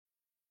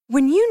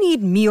When you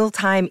need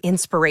mealtime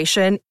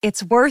inspiration,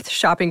 it's worth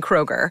shopping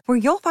Kroger, where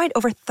you'll find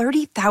over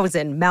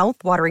 30,000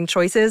 mouth-watering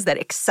choices that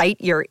excite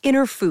your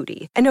inner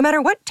foodie. And no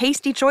matter what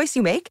tasty choice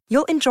you make,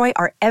 you'll enjoy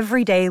our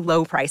everyday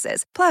low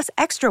prices, plus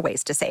extra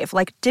ways to save,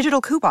 like digital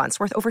coupons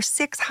worth over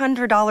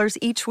 $600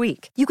 each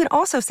week. You can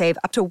also save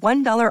up to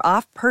 $1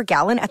 off per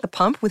gallon at the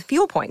pump with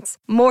fuel points.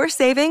 More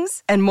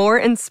savings and more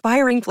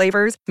inspiring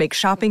flavors make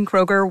shopping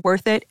Kroger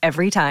worth it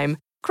every time.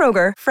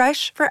 Kroger,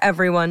 fresh for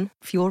everyone.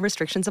 Fuel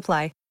restrictions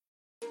apply.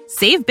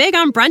 Save big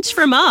on brunch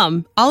for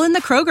mom, all in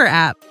the Kroger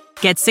app.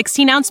 Get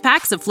 16-ounce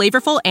packs of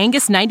flavorful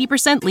Angus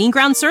 90% lean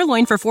ground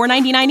sirloin for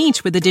 $4.99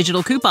 each with a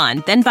digital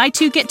coupon. Then buy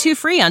 2, get 2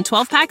 free on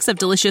 12 packs of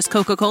delicious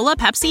Coca-Cola,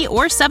 Pepsi,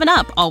 or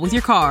 7-Up, all with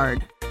your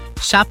card.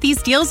 Shop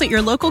these deals at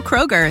your local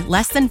Kroger,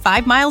 less than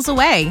 5 miles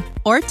away.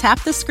 Or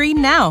tap the screen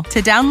now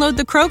to download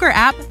the Kroger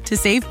app to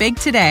save big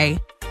today.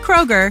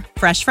 Kroger,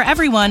 fresh for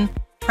everyone.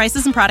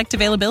 Prices and product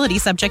availability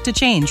subject to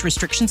change.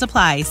 Restrictions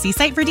apply. See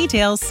site for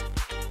details.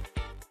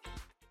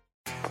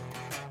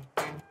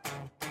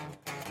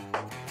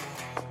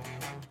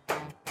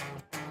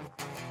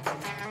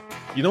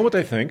 You know what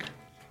I think?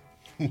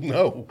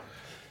 No.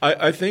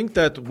 I think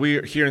that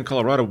we're here in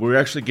Colorado, we're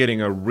actually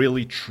getting a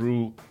really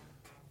true,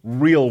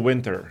 real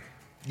winter.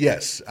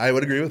 Yes, I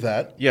would agree with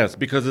that. Yes,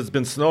 because it's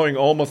been snowing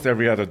almost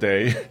every other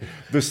day.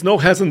 The snow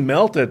hasn't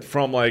melted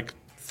from like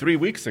 3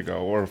 weeks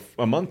ago or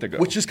a month ago.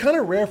 Which is kind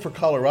of rare for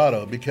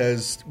Colorado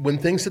because when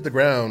things hit the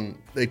ground,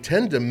 they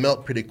tend to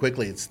melt pretty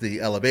quickly. It's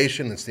the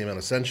elevation, it's the amount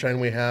of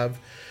sunshine we have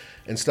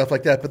and stuff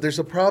like that. But there's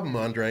a problem,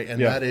 Andre, and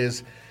that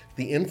is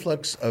the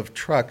influx of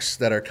trucks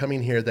that are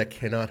coming here that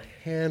cannot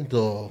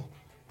handle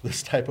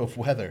this type of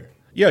weather.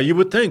 Yeah, you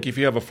would think if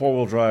you have a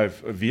four-wheel drive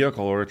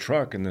vehicle or a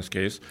truck in this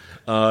case,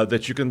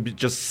 that you can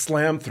just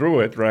slam through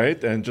it,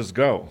 right, and just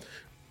go.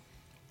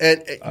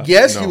 And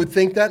yes, no. You would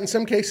think that in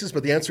some cases,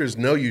 but the answer is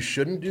no, you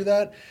shouldn't do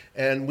that.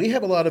 And we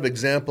have a lot of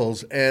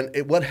examples. And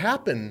what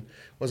happened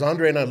was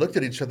Andre and I looked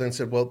at each other and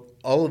said, well,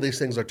 all of these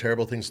things are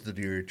terrible things to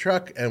do to your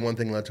truck. And one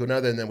thing led to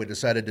another. And then we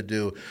decided to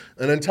do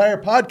an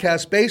entire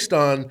podcast based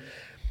on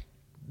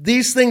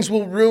these things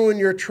will ruin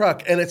your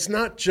truck. And it's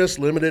not just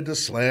limited to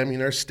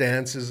slamming or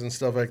stances and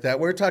stuff like that.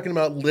 We're talking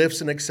about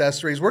lifts and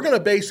accessories. We're going to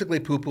basically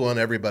poo-poo on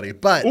everybody.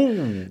 But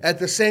at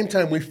the same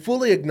time, we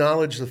fully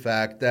acknowledge the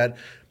fact that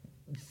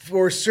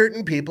for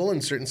certain people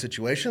in certain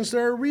situations,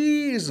 there are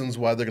reasons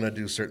why they're going to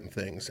do certain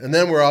things. And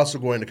then we're also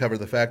going to cover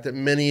the fact that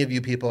many of you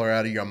people are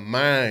out of your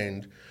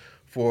mind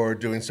for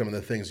doing some of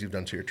the things you've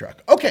done to your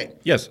truck. Okay.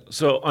 Yes.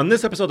 So on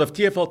this episode of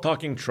TFL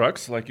Talking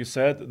Trucks, like you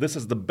said, this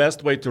is the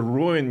best way to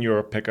ruin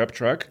your pickup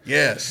truck.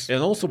 Yes.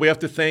 And also we have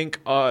to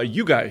thank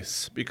you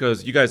guys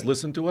because you guys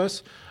listen to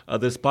us.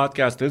 This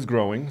podcast is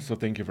growing, so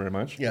thank you very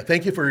much. Yeah,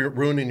 thank you for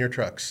ruining your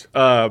trucks.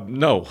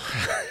 No.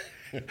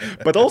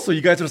 But also, you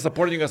guys are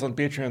supporting us on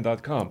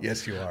Patreon.com.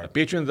 Yes, you are.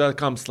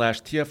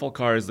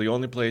 Patreon.com/TFLcar is the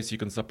only place you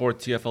can support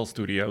TFL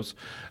Studios.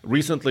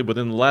 Recently,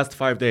 within the last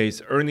 5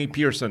 days, Ernie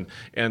Pearson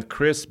and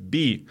Chris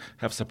B.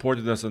 have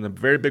supported us in a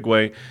very big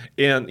way.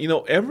 And, you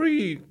know,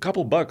 every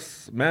couple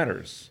bucks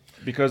matters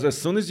because as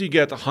soon as you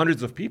get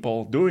hundreds of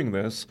people doing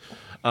this,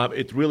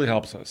 it really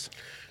helps us.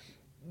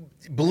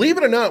 Believe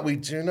it or not, we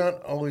do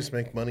not always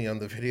make money on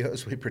the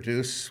videos we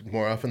produce.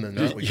 More often than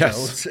not, we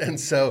don't. And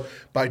so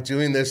by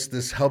doing this,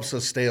 this helps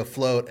us stay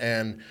afloat,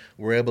 and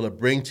we're able to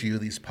bring to you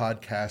these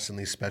podcasts and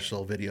these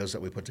special videos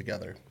that we put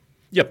together.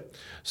 Yep.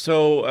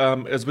 So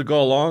as we go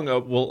along,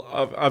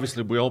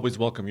 obviously we always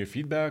welcome your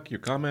feedback, your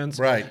comments.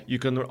 Right. You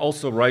can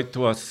also write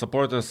to us,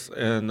 support us,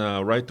 and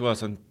write to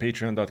us on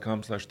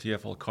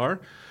patreon.com/TFLcar.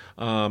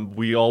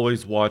 We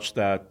always watch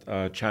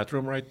that chat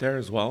room right there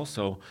as well.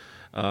 So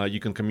you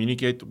can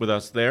communicate with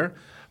us there.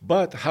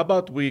 But how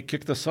about we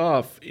kick this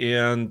off?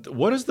 And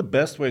what is the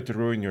best way to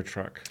ruin your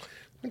truck?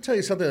 Let me tell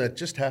you something that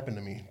just happened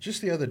to me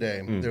just the other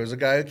day. There was a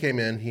guy who came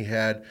in. He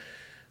had,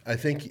 I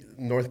think,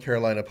 North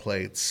Carolina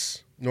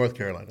plates. North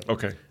Carolina.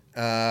 Okay.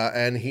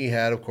 And he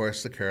had, of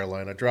course, the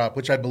Carolina drop,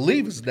 which I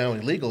believe is now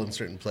illegal in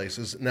certain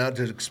places. Now,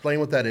 to explain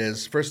what that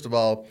is, first of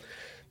all,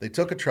 they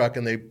took a truck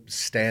and they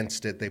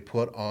stanced it. They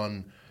put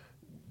on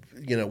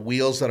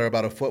wheels that are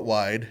about a foot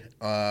wide.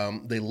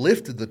 They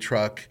lifted the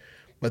truck,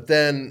 but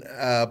then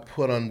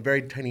put on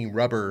very tiny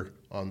rubber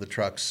on the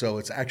truck, so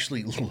it's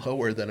actually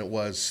lower than it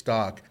was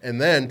stock. And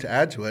then, to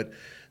add to it,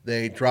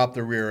 they dropped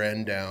the rear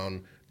end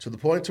down to the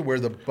point to where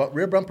the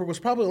rear bumper was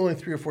probably only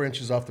 3 or 4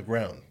 inches off the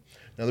ground.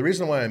 Now, the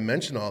reason why I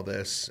mention all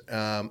this,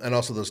 and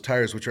also those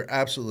tires, which are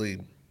absolutely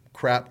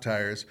crap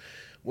tires,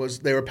 was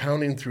they were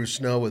pounding through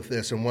snow with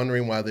this and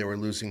wondering why they were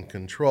losing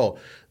control.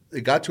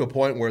 It got to a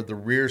point where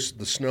the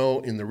snow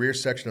in the rear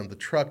section of the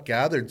truck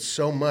gathered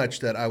so much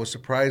that I was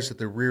surprised that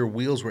the rear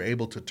wheels were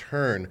able to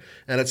turn.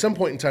 And at some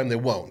point in time, they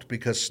won't,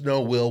 because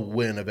snow will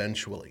win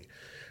eventually.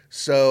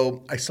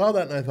 So I saw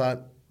that and I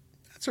thought,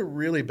 that's a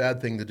really bad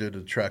thing to do to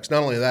the trucks.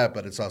 Not only that,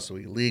 but it's also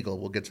illegal.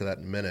 We'll get to that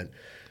in a minute.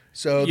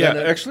 So yeah,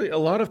 actually, a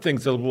lot of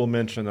things that we'll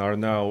mention are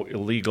now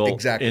illegal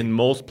in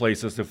most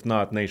places, if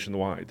not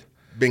nationwide.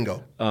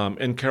 Bingo.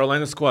 And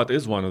Carolina Squat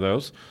is one of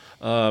those.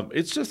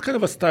 It's just kind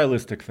of a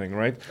stylistic thing,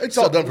 right? It's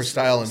all done for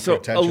style and for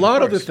attention. A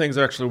lot of the course. things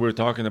actually we're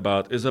talking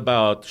about is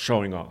about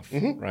showing off,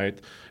 right?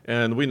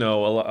 And we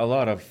know a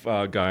lot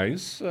of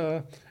guys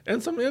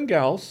and some young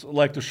gals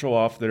like to show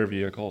off their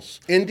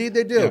vehicles. Indeed,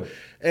 they do.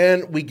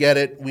 And we get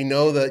it. We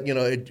know that,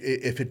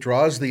 if it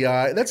draws the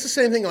eye, that's the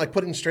same thing like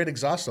putting straight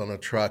exhaust on a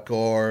truck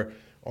or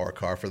a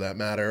car for that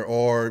matter,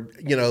 or,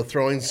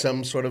 throwing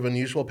some sort of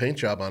unusual paint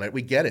job on it.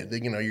 We get it.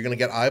 You're going to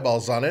get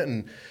eyeballs on it,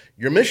 and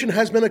your mission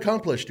has been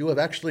accomplished. You have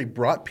actually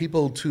brought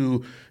people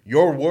to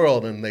your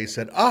world, and they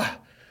said,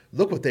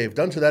 look what they've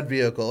done to that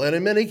vehicle. And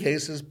in many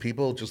cases,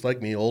 people just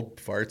like me, old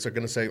farts, are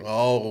going to say,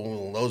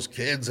 oh, those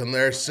kids and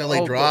their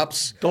silly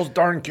drops. Those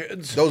darn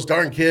kids. Those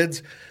darn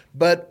kids.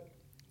 But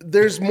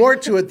there's more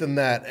to it than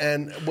that.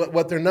 And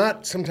what they're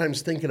not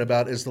sometimes thinking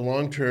about is the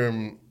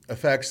long-term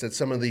effects that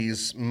some of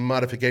these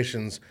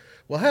modifications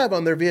will have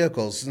on their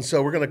vehicles. And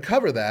so we're going to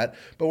cover that.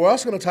 But we're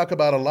also going to talk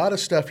about a lot of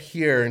stuff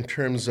here in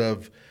terms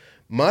of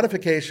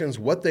modifications,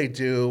 what they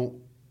do,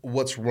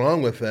 what's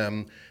wrong with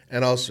them,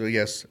 and also,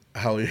 yes,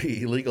 how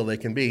illegal they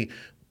can be.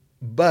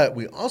 But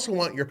we also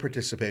want your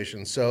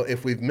participation. So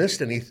if we've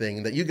missed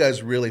anything that you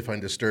guys really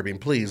find disturbing,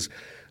 please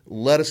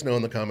let us know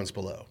in the comments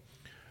below.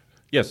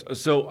 Yes,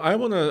 so I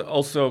want to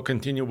also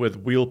continue with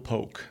wheel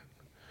poke.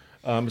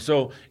 And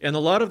a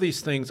lot of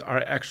these things are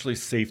actually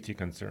safety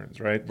concerns,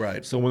 right?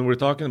 Right. So when we're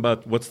talking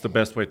about what's the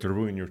best way to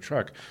ruin your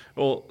truck,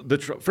 well,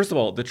 first of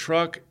all, the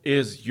truck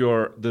is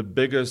the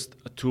biggest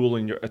tool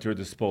at your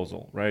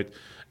disposal, right?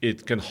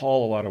 It can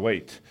haul a lot of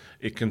weight.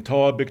 It can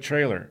tow a big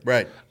trailer.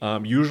 Right.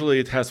 Usually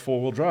it has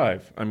four-wheel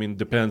drive. I mean,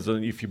 depends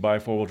on if you buy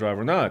four-wheel drive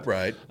or not.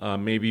 Right.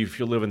 Maybe if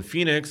you live in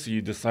Phoenix,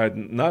 you decide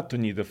not to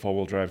need a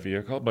four-wheel drive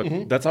vehicle,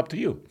 but that's up to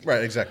you.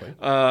 Right, exactly.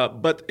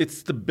 But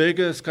it's the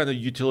biggest kind of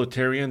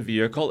utilitarian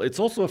vehicle. It's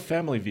also a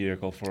family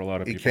vehicle for a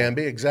lot of people. It can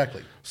be,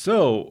 exactly.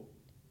 So,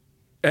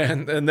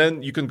 and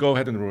then you can go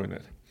ahead and ruin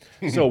it.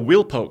 So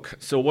wheel poke.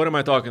 So what am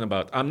I talking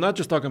about? I'm not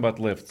just talking about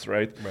lifts,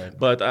 right? Right.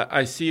 But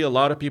I see a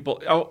lot of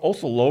people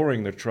also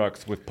lowering their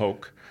trucks with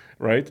poke,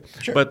 right?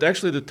 Sure. But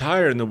actually the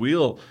tire and the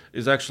wheel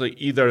is actually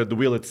either the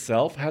wheel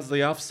itself has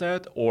the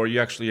offset, or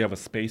you actually have a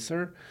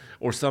spacer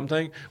or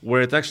something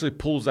where it actually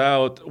pulls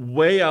out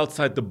way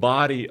outside the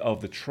body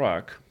of the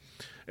truck.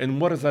 And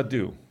what does that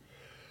do?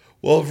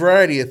 Well, a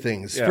variety of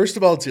things. Yeah. First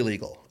of all, it's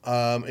illegal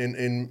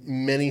in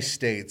many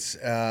states,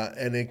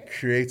 and it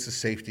creates a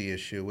safety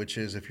issue, which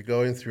is if you're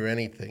going through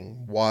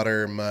anything,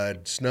 water,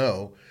 mud,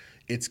 snow,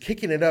 it's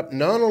kicking it up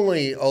not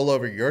only all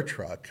over your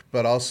truck,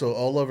 but also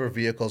all over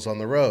vehicles on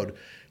the road.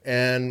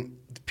 And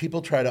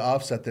people try to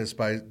offset this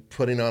by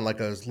putting on like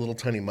a little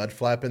tiny mud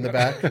flap in the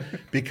back,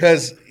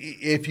 because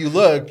if you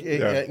look,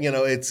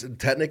 it's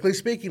technically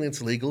speaking,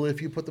 it's legal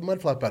if you put the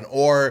mud flap on,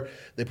 or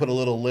they put a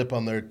little lip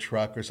on their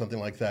truck or something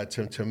like that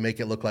to make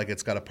it look like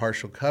it's got a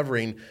partial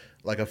covering,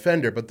 like a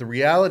fender. But the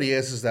reality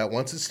is that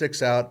once it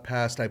sticks out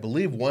past, I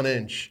believe, 1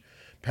 inch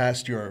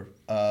past your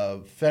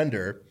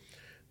fender,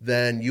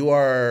 then you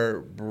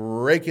are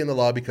breaking the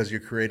law because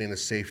you're creating a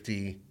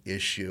safety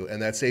issue.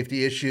 And that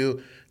safety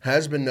issue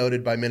has been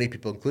noted by many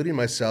people, including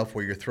myself,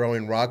 where you're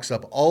throwing rocks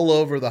up all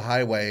over the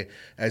highway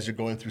as you're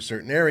going through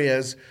certain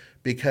areas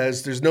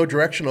because there's no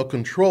directional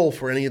control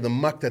for any of the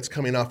muck that's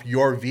coming off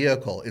your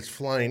vehicle. It's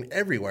flying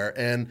everywhere.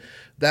 And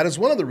that is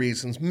one of the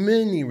reasons,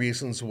 many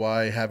reasons,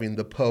 why having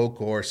the poke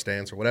or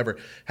stance or whatever,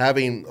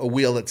 having a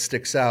wheel that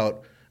sticks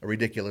out a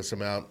ridiculous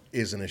amount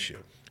is an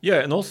issue. Yeah,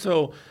 and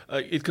also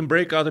it can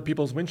break other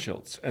people's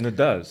windshields, and it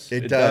does.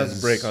 It does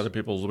break other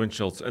people's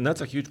windshields, and that's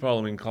a huge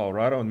problem in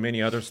Colorado and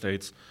many other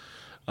states.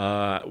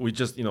 We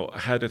just,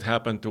 had it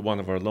happen to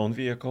one of our loan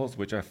vehicles,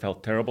 which I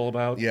felt terrible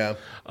about. Yeah.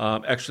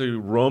 Actually,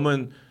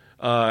 Roman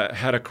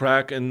had a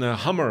crack in the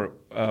Hummer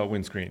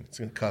windscreen. It's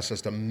going to cost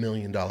us $1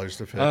 million to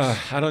fix.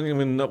 I don't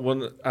even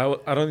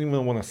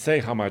want to say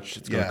how much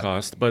it's going to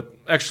cost, but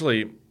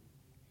actually,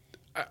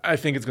 I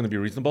think it's going to be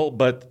reasonable,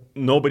 but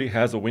nobody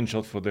has a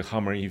windshield for the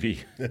Hummer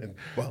EV.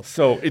 Well,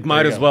 so it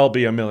might as well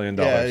be $1 million.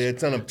 Yeah,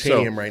 it's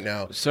unobtainium right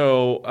now.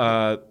 So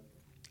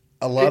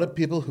a lot of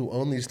people who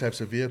own these types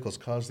of vehicles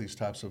cause these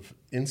types of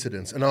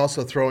incidents, and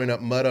also throwing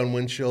up mud on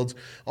windshields.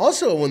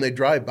 Also, when they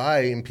drive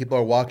by and people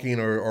are walking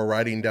or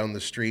riding down the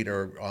street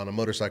or on a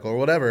motorcycle or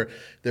whatever,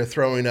 they're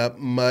throwing up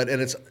mud,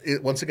 and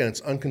once again,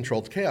 it's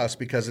uncontrolled chaos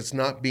because it's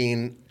not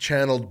being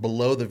channeled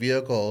below the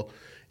vehicle.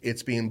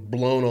 It's being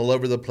blown all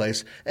over the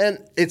place.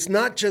 And it's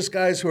not just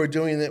guys who are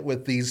doing it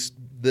with this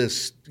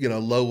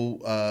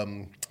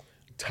low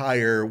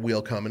tire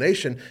wheel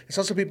combination. It's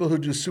also people who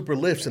do super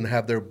lifts and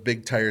have their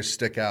big tires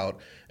stick out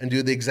and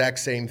do the exact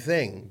same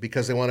thing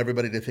because they want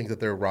everybody to think that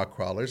they're rock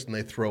crawlers, and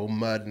they throw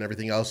mud and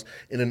everything else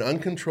in an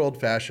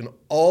uncontrolled fashion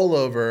all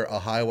over a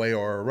highway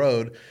or a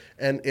road,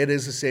 and it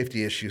is a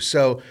safety issue.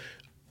 So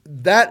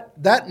that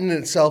in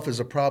itself is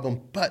a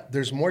problem, but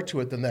there's more to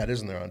it than that,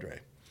 isn't there,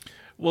 Andre?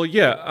 Well,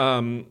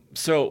 yeah.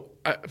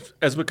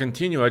 As we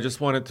continue, I just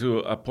wanted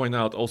to point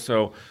out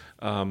also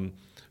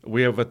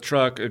we have a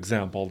truck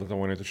example that I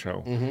wanted to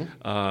show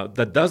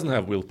that doesn't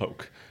have wheel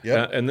poke.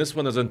 Yep. And this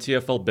one is on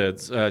TFL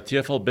Bids.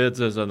 TFL Bids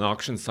is an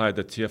auction site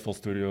that TFL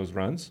Studios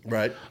runs.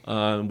 Right.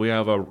 We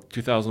have a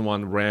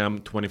 2001 Ram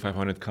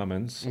 2500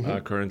 Cummins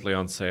currently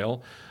on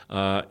sale.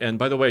 And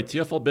by the way,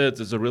 TFL Bids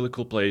is a really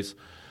cool place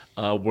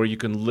where you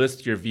can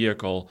list your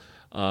vehicle,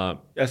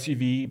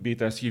 SUV, be it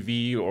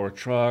SUV or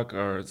truck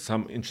or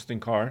some interesting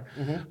car,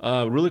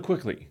 really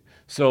quickly.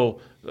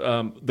 So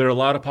there are a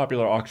lot of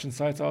popular auction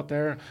sites out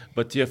there,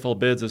 but TFL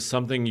Bids is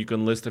something you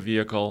can list a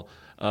vehicle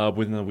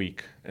within a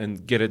week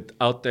and get it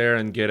out there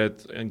and get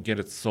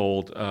it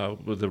sold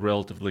with a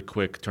relatively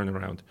quick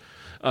turnaround.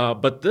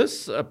 But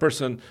this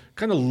person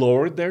kind of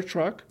lowered their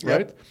truck,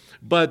 right? Yep.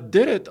 But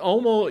did it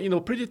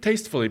almost, pretty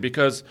tastefully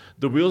because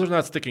the wheels are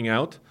not sticking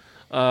out.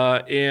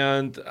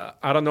 And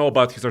I don't know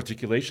about his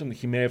articulation.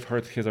 He may have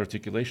hurt his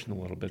articulation a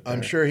little bit there.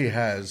 I'm sure he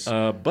has.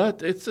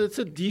 But it's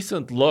a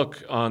decent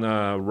look on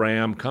a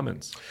Ram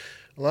Cummins.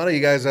 A lot of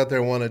you guys out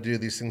there want to do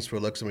these things for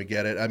looks, and we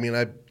get it. I mean,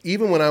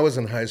 even when I was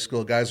in high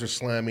school, guys were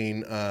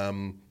slamming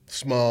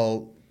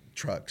small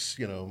trucks,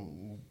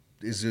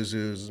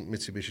 Isuzus,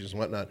 Mitsubishis, and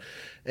whatnot.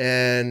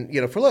 And,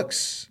 for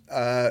looks.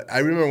 I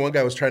remember one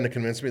guy was trying to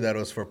convince me that it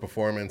was for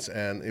performance,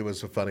 and it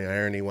was a funny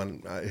irony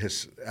when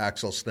his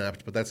axle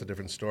snapped, but that's a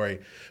different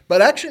story.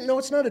 But actually, no,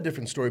 it's not a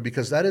different story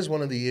because that is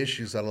one of the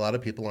issues that a lot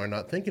of people are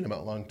not thinking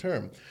about long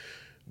term.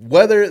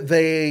 Whether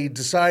they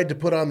decide to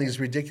put on these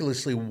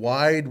ridiculously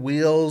wide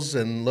wheels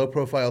and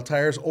low-profile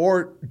tires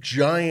or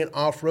giant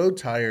off-road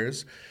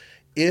tires,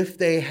 if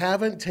they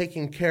haven't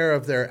taken care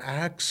of their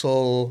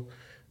axle,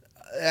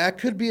 that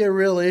could be a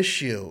real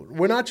issue.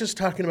 We're not just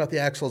talking about the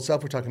axle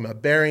itself. We're talking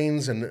about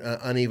bearings and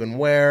uneven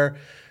wear.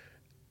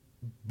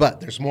 But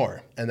there's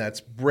more, and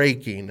that's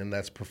braking, and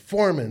that's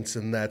performance,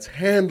 and that's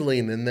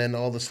handling, and then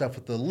all the stuff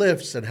with the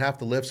lifts, and half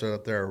the lifts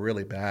out there are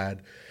really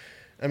bad.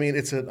 I mean,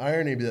 it's an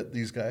irony that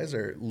these guys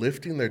are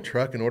lifting their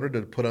truck in order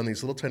to put on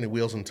these little tiny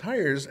wheels and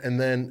tires, and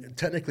then,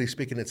 technically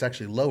speaking, it's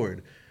actually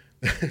lowered.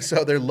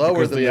 So they're lower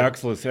because than the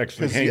axle is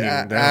actually hanging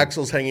down. The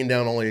axle's hanging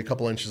down only a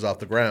couple inches off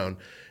the ground.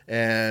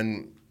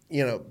 And,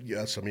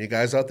 some of you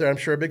guys out there, I'm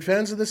sure, are big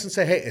fans of this and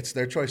say, hey, it's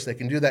their choice. They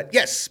can do that.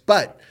 Yes,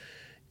 but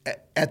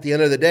at the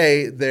end of the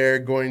day, they're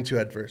going to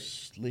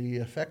adversely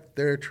affect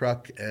their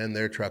truck, and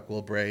their truck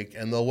will break.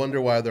 And they'll wonder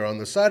why they're on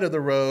the side of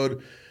the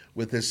road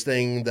with this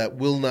thing that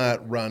will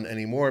not run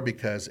anymore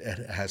because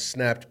it has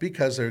snapped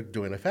because they're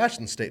doing a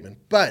fashion statement.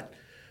 But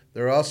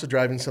they're also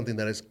driving something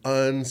that is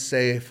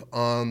unsafe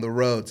on the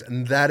roads,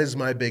 and that is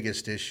my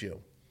biggest issue.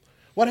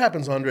 What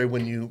happens, Andre,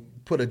 when you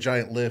put a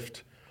giant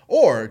lift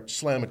or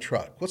slam a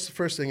truck? What's the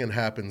first thing that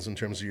happens in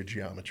terms of your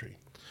geometry?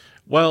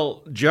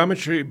 Well,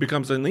 geometry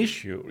becomes an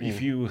issue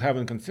if you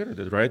haven't considered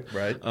it, right?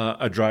 Right.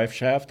 A drive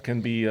shaft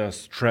can be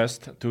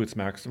stressed to its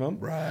maximum.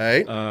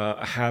 Right.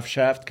 A half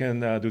shaft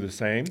can do the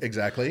same.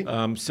 Exactly.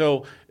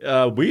 So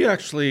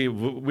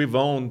we've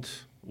owned,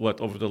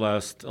 over the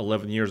last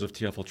 11 years of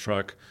TFL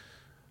Truck,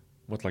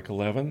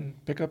 11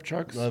 pickup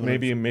trucks?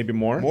 11. Maybe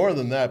more? More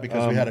than that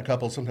because we had a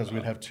couple. Sometimes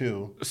we'd have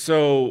two.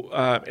 So,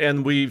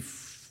 and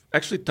we've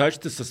actually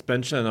touched the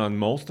suspension on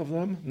most of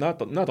them, not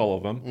all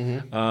of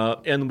them.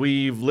 And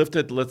we've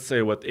lifted, let's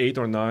say, 8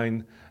 or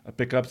 9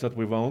 pickups that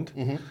we've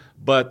owned,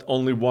 but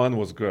only one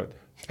was good.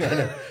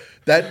 But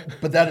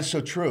that is so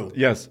true.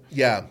 Yes.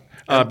 Yeah.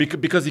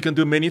 Because you can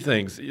do many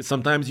things.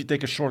 Sometimes you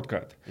take a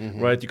shortcut,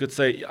 right? You could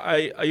say,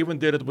 I even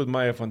did it with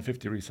my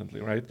F-150 recently,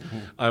 right?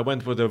 I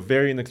went with a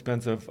very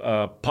inexpensive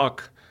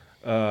puck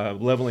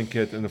leveling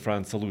kit in the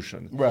front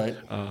solution. Right.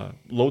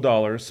 Low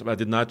dollars. I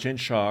did not change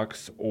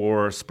shocks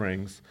or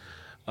springs.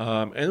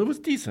 And it was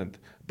decent.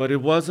 But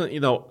it wasn't,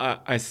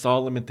 I saw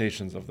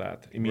limitations of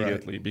that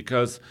immediately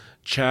because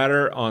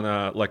chatter on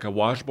a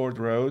washboard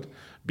road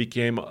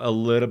became a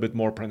little bit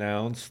more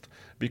pronounced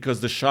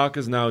because the shock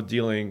is now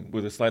dealing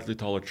with a slightly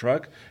taller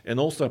truck and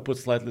also I put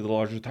slightly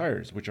larger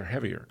tires, which are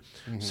heavier.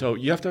 So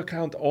you have to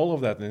account all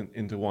of that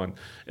into one.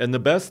 And the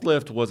best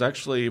lift was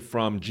actually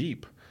from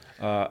Jeep,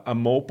 a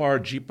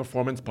Mopar Jeep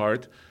performance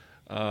part,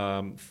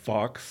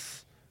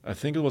 Fox. I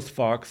think it was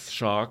Fox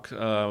shock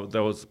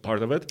that was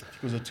part of it.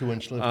 It was a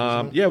 2-inch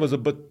lift, Yeah, it was a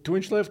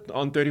 2-inch lift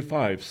on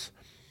 35s.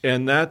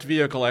 And that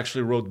vehicle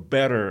actually rode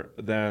better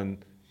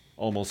than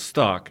almost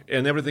stock.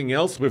 And everything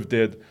else we've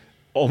did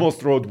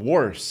almost rode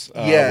worse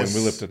when we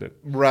lifted it.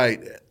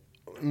 Right.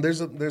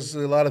 There's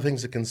a lot of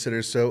things to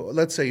consider. So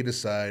let's say you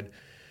decide,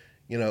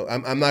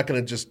 I'm not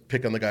going to just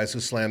pick on the guys who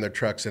slam their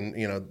trucks and,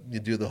 you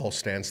do the whole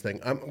stance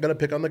thing. I'm going to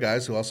pick on the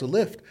guys who also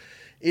lift.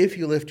 If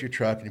you lift your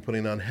truck and you're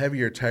putting on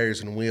heavier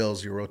tires and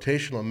wheels, your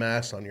rotational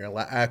mass on your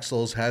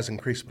axles has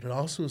increased, but it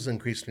also has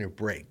increased in your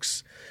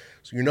brakes.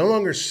 So you're no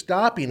longer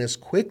stopping as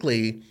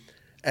quickly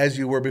as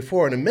you were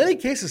before. And in many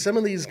cases, some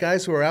of these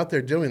guys who are out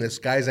there doing this,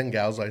 guys and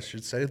gals, I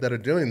should say, that are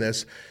doing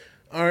this,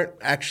 aren't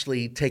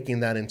actually taking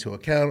that into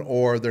account,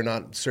 or they're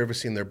not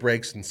servicing their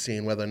brakes and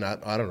seeing whether or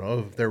not, I don't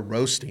know, if they're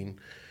roasting.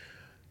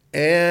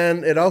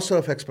 And it also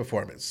affects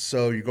performance.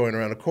 So you're going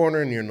around a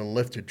corner and you're in a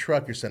lifted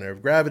truck, your center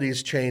of gravity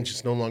has changed.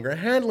 It's no longer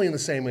handling the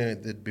same way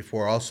it did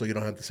before. Also, you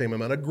don't have the same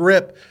amount of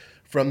grip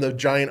from the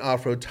giant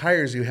off-road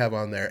tires you have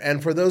on there.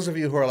 And for those of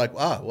you who are like,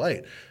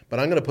 wait, but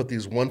I'm going to put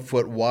these 1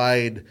 foot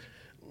wide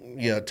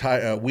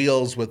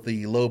wheels with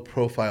the low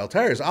profile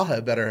tires, I'll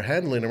have better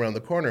handling around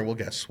the corner. Well,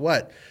 guess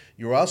what?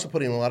 You're also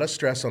putting a lot of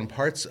stress on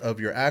parts of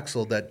your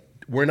axle that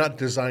were not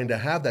designed to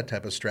have that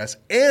type of stress.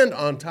 And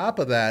on top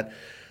of that,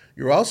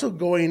 you're also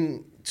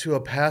going to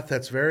a path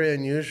that's very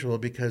unusual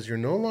because you're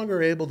no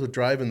longer able to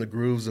drive in the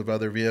grooves of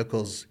other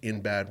vehicles in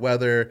bad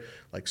weather,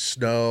 like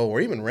snow or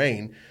even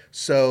rain.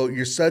 So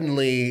you're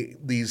suddenly,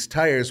 these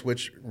tires,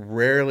 which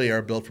rarely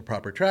are built for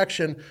proper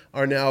traction,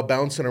 are now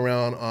bouncing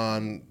around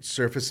on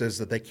surfaces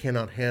that they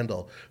cannot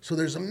handle. So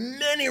there's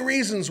many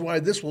reasons why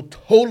this will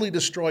totally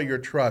destroy your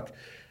truck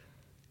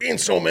in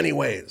so many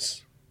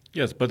ways.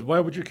 Yes, but why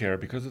would you care?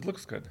 Because it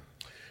looks good.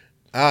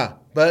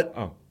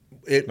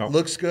 It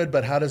looks good,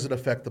 but how does it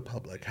affect the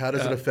public? How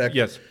does it affect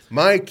yes.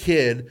 my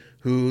kid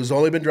who's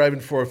only been driving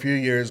for a few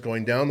years,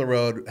 going down the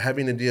road,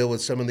 having to deal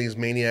with some of these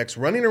maniacs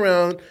running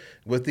around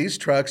with these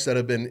trucks that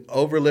have been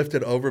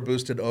overlifted,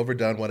 overboosted,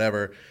 overdone,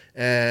 whatever,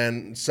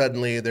 and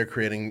suddenly they're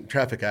creating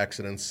traffic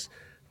accidents?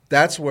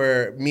 That's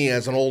where me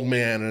as an old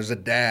man, as a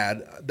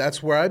dad,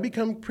 that's where I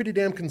become pretty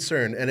damn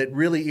concerned, and it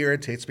really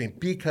irritates me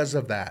because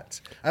of that.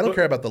 I don't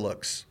care about the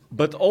looks.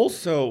 But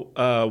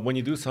also, when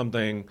you do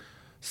something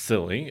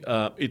silly,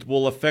 it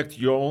will affect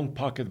your own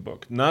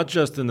pocketbook, not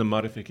just in the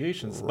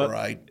modifications, but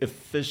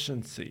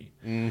efficiency.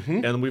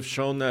 Mm-hmm. And we've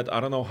shown that,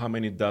 I don't know how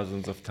many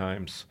dozens of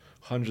times,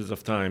 hundreds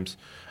of times,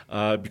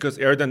 because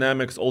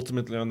aerodynamics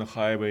ultimately on the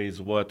highway is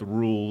what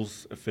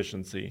rules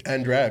efficiency.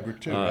 And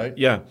drag, too, right?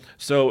 Yeah.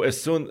 So as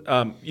soon,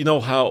 you know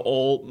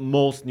how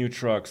most new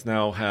trucks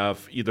now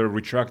have either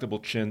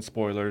retractable chin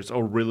spoilers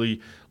or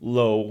really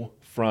low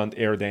front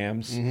air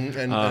dams. Mm-hmm.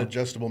 And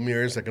adjustable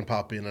mirrors that can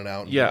pop in and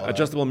out. And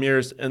adjustable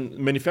mirrors. And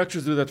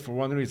manufacturers do that for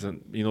one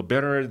reason.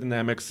 Better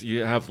aerodynamics.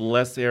 You have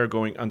less air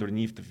going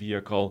underneath the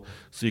vehicle,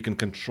 so you can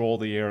control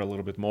the air a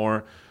little bit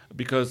more.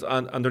 Because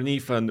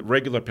underneath a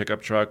regular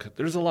pickup truck,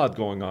 there's a lot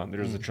going on.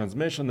 There's the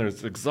transmission,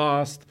 there's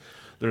exhaust,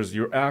 there's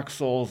your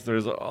axles,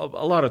 there's a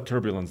lot of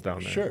turbulence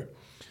down there. Sure.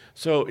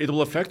 So it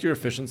will affect your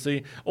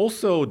efficiency.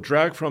 Also,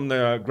 drag from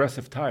the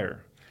aggressive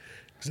tire.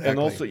 Exactly. And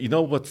also,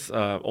 what's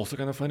also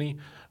kind of funny?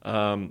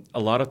 A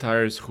lot of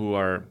tires who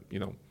are,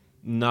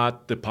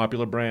 not the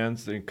popular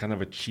brands, they're kind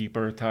of a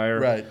cheaper tire.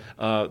 Right.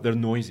 They're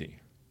noisy.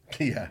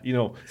 Yeah.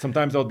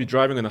 Sometimes I'll be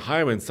driving on the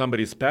highway and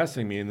somebody's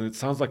passing me, and it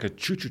sounds like a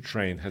choo-choo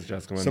train has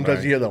just gone by.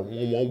 Sometimes you hear the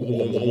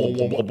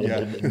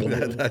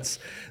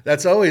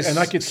that's always and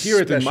I could hear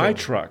it in my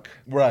truck.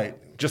 Right.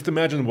 Just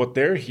imagine what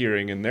they're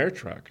hearing in their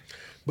truck.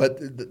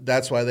 But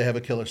that's why they have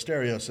a killer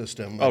stereo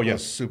system. Oh,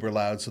 yes. Super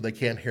loud, so they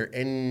can't hear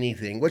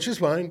anything, which is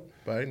fine.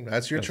 Fine.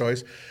 That's your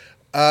choice.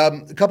 A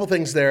couple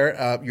things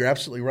there. You're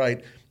absolutely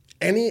right.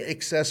 Any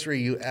accessory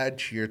you add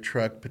to your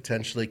truck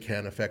potentially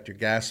can affect your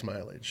gas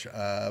mileage.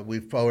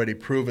 We've already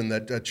proven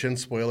that chin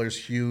spoiler is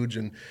huge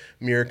and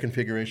mirror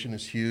configuration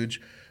is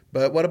huge.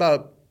 But what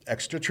about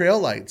extra trail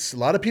lights? A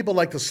lot of people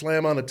like to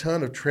slam on a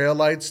ton of trail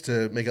lights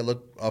to make it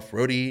look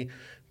off-roady.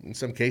 In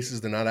some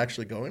cases, they're not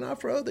actually going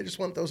off-road. They just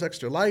want those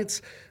extra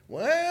lights.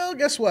 Well,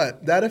 guess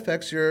what? That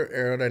affects your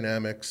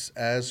aerodynamics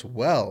as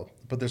well.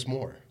 But there's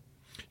more.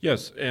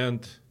 Yes,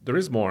 and there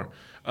is more.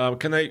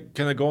 Can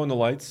I go on the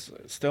lights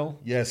still?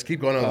 Yes, keep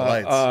going on the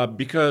lights.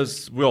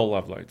 Because we all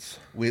love lights.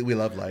 We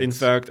love lights. In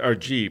fact, our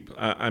Jeep,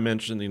 I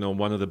mentioned,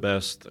 one of the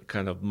best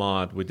kind of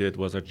mod we did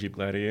was our Jeep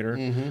Gladiator.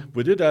 Mm-hmm.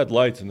 We did add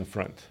lights in the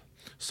front.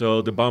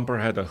 So the bumper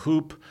had a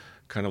hoop,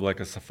 kind of like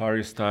a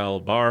safari-style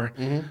bar,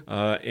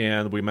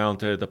 and we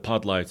mounted the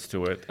pod lights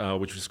to it,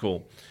 which was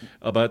cool.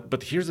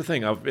 But here's the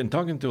thing. I've been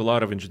talking to a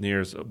lot of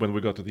engineers when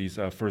we go to these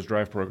first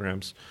drive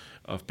programs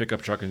of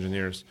pickup truck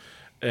engineers.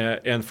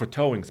 And for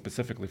towing,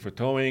 specifically for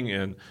towing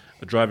and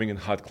driving in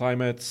hot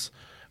climates,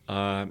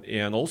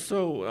 and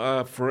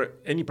also for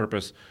any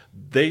purpose,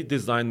 they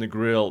design the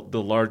grill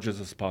the largest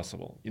as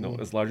possible,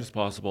 as large as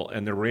possible,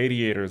 and the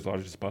radiator as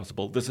large as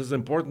possible. This is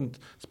important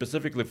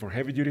specifically for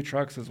heavy-duty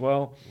trucks as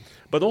well,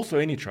 but also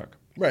any truck.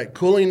 Right.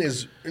 Cooling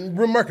is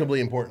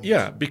remarkably important.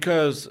 Yeah,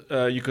 because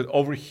you could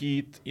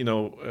overheat,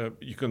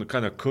 you can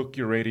kind of cook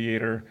your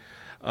radiator.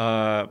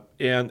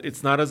 And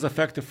it's not as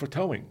effective for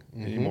towing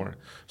anymore.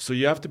 So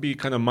you have to be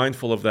kind of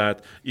mindful of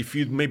that. If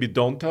you maybe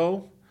don't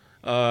tow,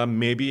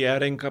 maybe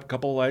adding a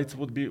couple lights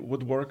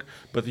would work.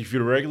 But if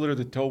you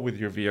regularly tow with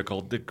your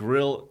vehicle, the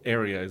grill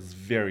area is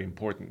very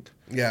important.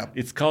 Yeah.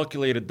 It's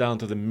calculated down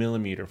to the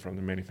millimeter from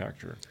the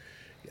manufacturer.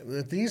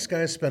 These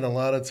guys spend a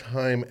lot of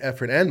time,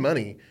 effort, and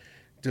money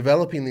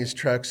developing these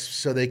trucks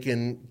so they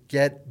can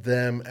get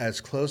them as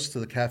close to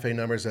the CAFE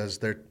numbers as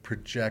they're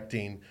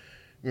projecting.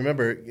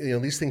 Remember,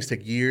 these things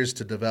take years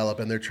to develop,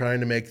 and they're trying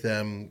to make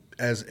them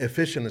as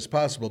efficient as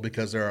possible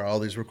because there are all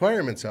these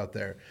requirements out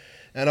there.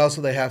 And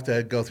also they have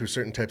to go through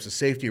certain types of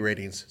safety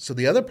ratings. So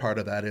the other part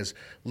of that is,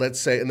 let's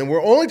say, and then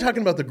we're only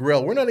talking about the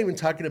grill. We're not even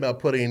talking about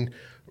putting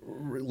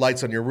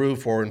lights on your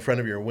roof or in front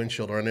of your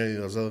windshield or on any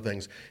of those other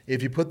things,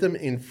 if you put them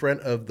in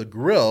front of the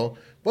grill,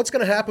 what's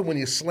going to happen when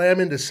you slam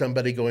into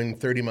somebody going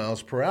 30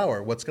 miles per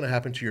hour? What's going to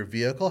happen to your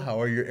vehicle?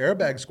 How are your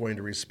airbags going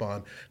to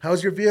respond? How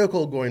is your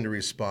vehicle going to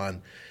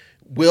respond?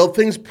 Will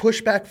things push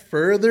back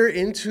further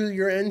into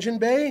your engine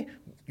bay?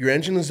 Your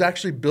engine is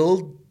actually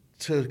built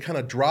to kind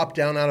of drop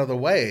down out of the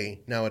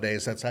way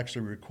nowadays. That's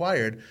actually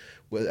required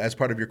as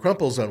part of your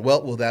crumple zone.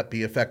 Well, will that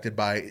be affected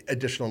by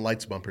additional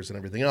lights, bumpers, and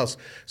everything else?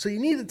 So you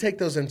need to take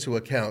those into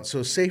account.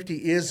 So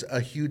safety is a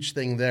huge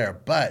thing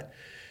there. But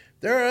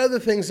there are other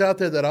things out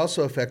there that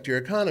also affect your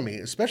economy,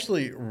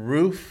 especially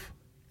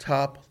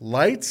rooftop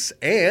lights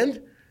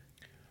and...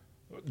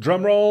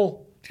 Drum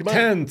roll.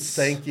 Tents.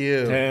 Thank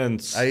you.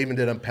 Tents. I even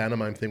did a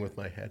pantomime thing with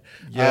my head.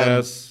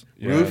 Yes.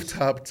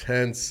 Rooftop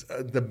tents,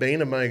 the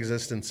bane of my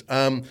existence.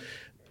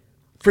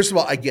 First of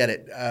all, I get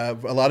it. A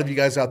lot of you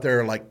guys out there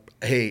are like,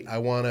 hey, I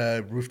want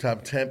a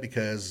rooftop tent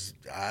because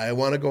I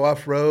want to go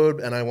off-road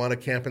and I want to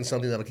camp in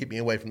something that'll keep me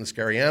away from the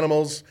scary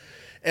animals,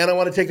 and I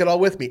want to take it all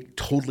with me.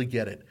 Totally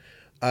get it.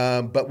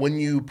 But when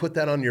you put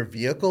that on your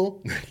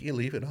vehicle, you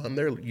leave it on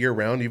there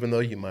year-round, even though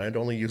you might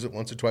only use it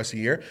once or twice a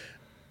year,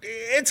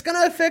 it's going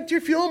to affect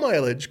your fuel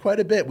mileage quite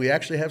a bit. We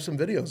actually have some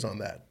videos on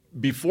that.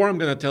 Before I'm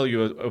going to tell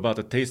you about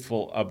a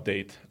tasteful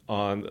update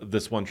on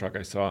this one truck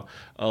I saw,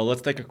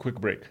 let's take a quick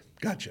break.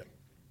 Gotcha.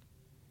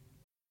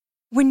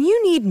 When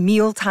you need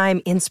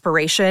mealtime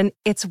inspiration,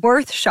 it's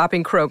worth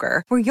shopping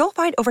Kroger, where you'll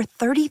find over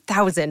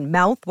 30,000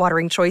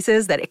 mouth-watering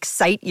choices that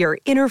excite your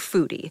inner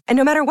foodie. And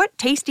no matter what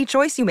tasty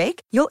choice you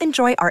make, you'll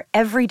enjoy our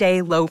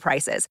everyday low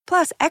prices,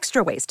 plus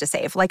extra ways to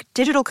save, like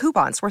digital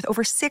coupons worth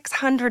over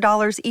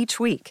 $600 each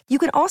week. You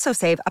can also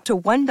save up to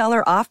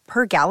 $1 off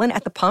per gallon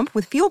at the pump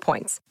with fuel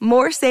points.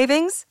 More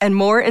savings and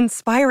more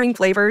inspiring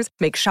flavors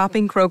make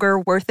shopping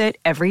Kroger worth it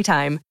every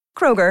time.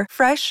 Kroger,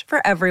 fresh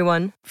for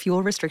everyone.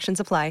 Fuel restrictions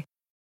apply.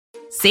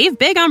 Save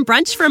big on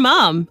brunch for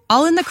mom,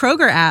 all in the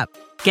Kroger app.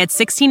 Get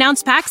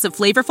 16-ounce packs of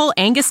flavorful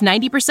Angus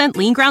 90%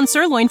 lean ground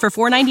sirloin for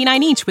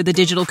 $4.99 each with a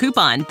digital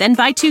coupon. Then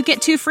buy 2,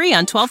 get 2 free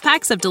on 12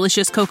 packs of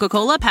delicious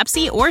Coca-Cola,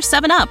 Pepsi, or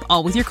 7-Up,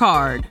 all with your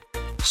card.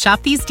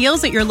 Shop these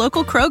deals at your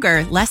local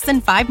Kroger, less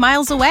than 5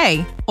 miles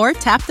away. Or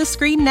tap the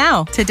screen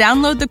now to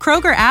download the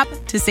Kroger app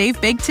to save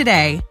big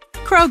today.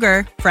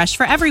 Kroger, fresh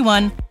for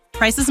everyone.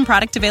 Prices and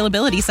product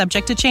availability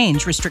subject to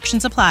change.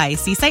 Restrictions apply.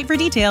 See site for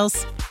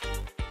details.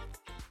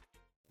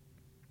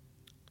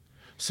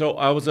 So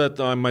I was at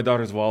my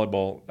daughter's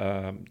volleyball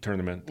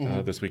tournament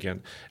this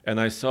weekend,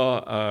 and I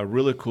saw a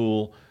really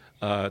cool,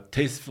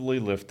 tastefully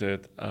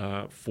lifted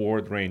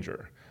Ford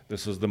Ranger.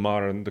 This is the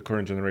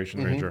current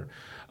generation Ranger.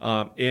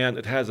 And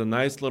it has a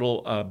nice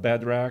little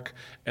bed rack,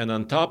 and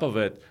on top of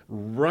it,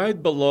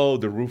 right below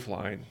the roof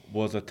line,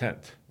 was a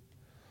tent.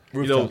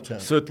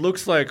 Tent. So it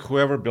looks like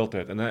whoever built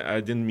it, and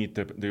I didn't meet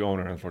the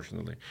owner,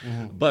 unfortunately,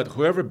 but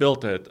whoever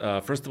built it,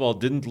 first of all,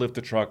 didn't lift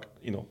the truck,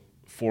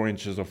 4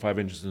 inches or 5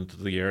 inches into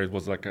the air. It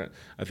was like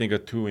I think a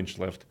 2-inch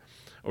lift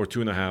or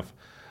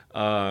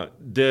 2.5.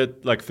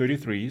 Did like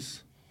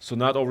 33s, so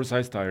not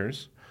oversized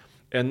tires.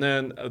 And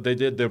then they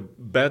did the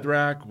bed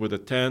rack with a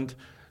tent,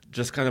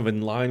 just kind of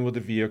in line with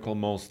the vehicle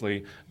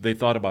mostly. They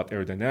thought about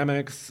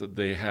aerodynamics.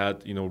 They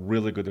had,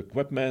 really good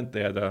equipment.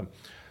 They had a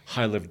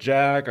high lift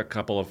jack, a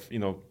couple of,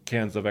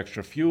 cans of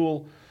extra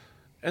fuel.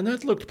 And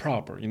that looked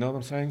proper, you know what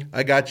I'm saying?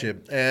 I got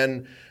you.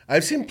 And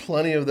I've seen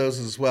plenty of those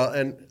as well.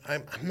 And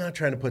I'm not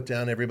trying to put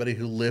down everybody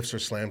who lifts or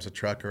slams a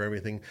truck or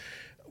everything.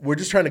 We're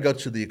just trying to go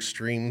to the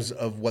extremes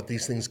of what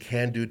these things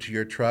can do to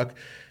your truck.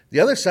 The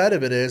other side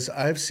of it is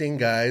I've seen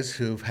guys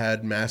who've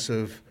had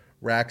massive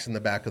racks in the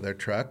back of their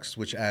trucks,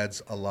 which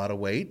adds a lot of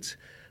weight.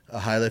 A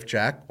high lift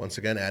jack, once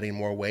again, adding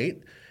more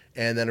weight.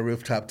 And then a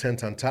rooftop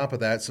tent on top of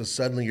that. So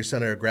suddenly your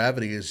center of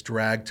gravity is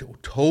dragged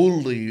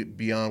totally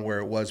beyond where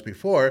it was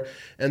before.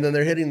 And then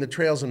they're hitting the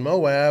trails in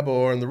Moab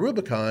or in the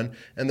Rubicon,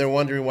 and they're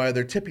wondering why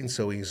they're tipping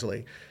so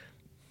easily.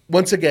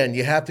 Once again,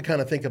 you have to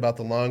kind of think about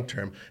the long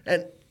term.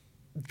 And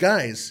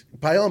guys,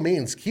 by all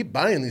means, keep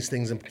buying these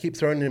things and keep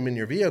throwing them in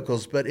your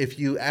vehicles. But if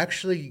you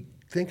actually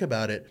think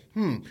about it,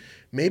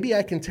 maybe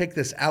I can take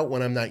this out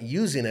when I'm not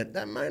using it.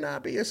 That might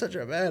not be such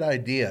a bad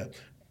idea.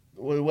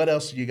 What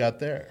else do you got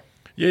there?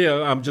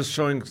 Yeah, I'm just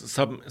showing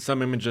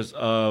some images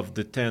of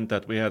the tent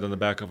that we had on the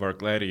back of our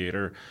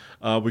Gladiator.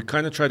 We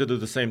kind of try to do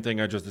the same thing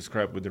I just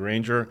described with the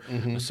Ranger.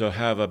 So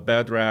have a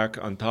bed rack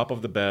on top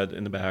of the bed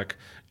in the back,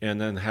 and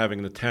then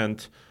having the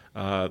tent,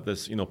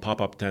 this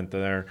pop-up tent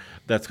there,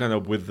 that's kind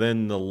of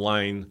within the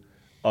line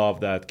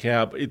of that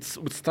cab. It's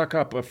stuck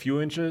up a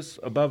few inches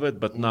above it,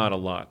 but not a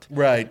lot.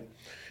 Right.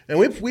 And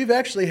we've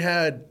actually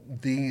had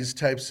these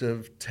types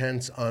of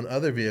tents on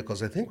other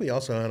vehicles. I think we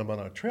also had them on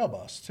our Trail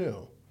Boss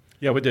too.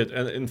 Yeah, we did,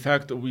 and in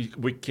fact, we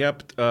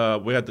kept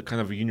we had the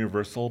kind of a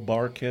universal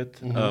bar kit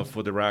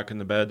for the rack and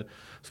the bed,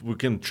 so we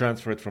can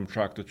transfer it from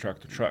truck to truck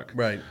to truck.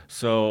 Right.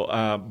 So,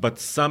 but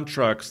some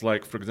trucks,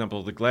 like for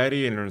example the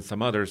Gladiator and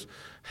some others,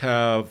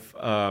 have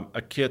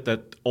a kit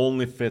that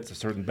only fits a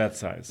certain bed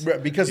size.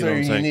 Right, because You know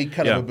they're what a I'm saying? unique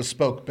kind Yeah. of a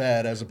bespoke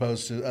bed as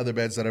opposed to other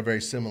beds that are very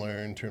similar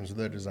in terms of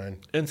their design.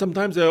 And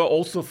sometimes they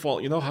also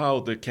fall. You know how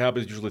the cab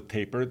is usually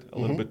tapered a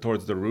little bit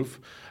towards the roof.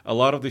 A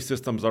lot of these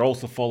systems are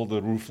also follow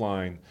the roof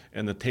line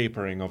and the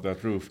tapering of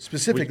that roof.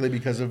 Specifically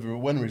because of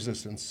wind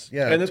resistance.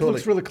 Yeah, And it totally.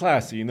 looks really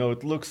classy. You know,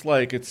 it looks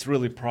like it's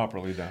really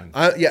properly done.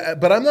 Yeah,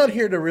 but I'm not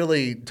here to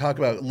really talk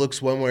about looks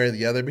one way or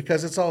the other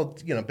because it's all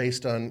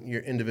based on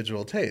your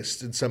individual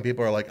taste. And some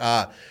people are like,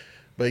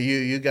 but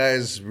you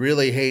guys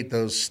really hate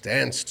those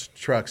stanced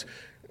trucks.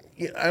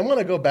 I want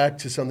to go back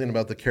to something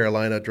about the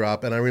Carolina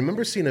drop, and I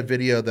remember seeing a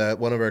video that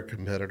one of our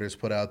competitors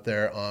put out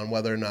there on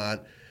whether or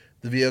not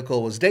the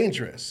vehicle was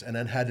dangerous, and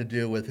it had to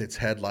do with its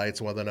headlights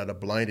and whether or not it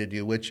blinded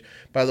you, which,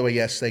 by the way,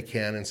 yes, they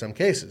can in some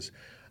cases.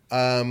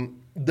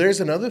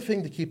 There's another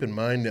thing to keep in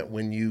mind that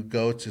when you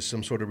go to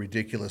some sort of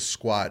ridiculous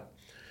squat,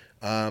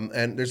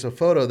 and there's a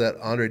photo that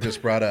Andre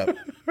just brought up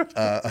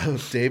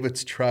of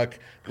David's truck,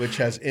 which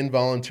has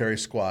involuntary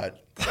squat,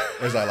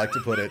 as I like to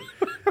put it.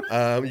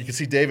 You can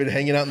see David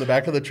hanging out in the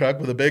back of the truck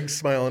with a big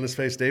smile on his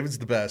face. David's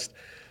the best.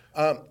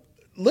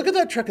 Look at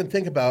that truck and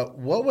think about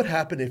what would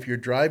happen if you're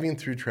driving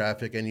through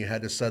traffic and you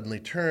had to suddenly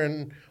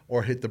turn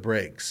or hit the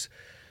brakes.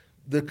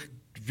 The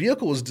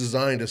vehicle was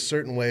designed a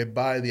certain way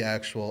by the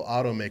actual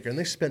automaker, and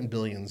they spent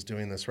billions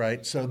doing this,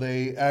 right? So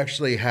they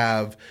actually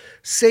have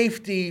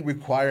safety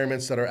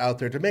requirements that are out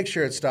there to make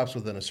sure it stops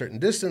within a certain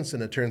distance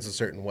and it turns a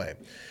certain way.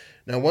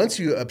 Now, once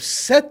you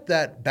upset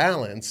that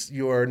balance,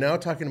 you are now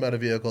talking about a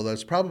vehicle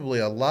that's probably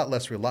a lot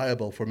less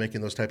reliable for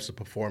making those types of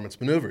performance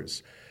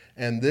maneuvers.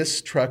 And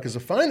this truck is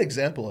a fine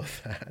example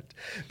of that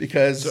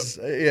because,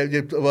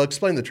 well,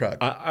 explain the truck.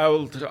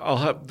 I'll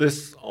have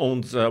this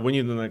owns. We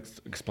need to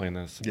explain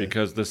this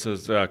because this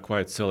is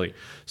quite silly.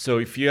 So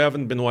if you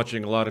haven't been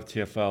watching a lot of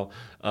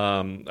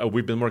TFL,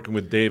 we've been working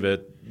with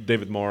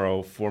David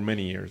Morrow for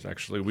many years.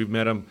 Actually, we've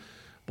met him.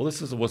 Well, this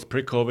was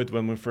pre-COVID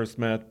when we first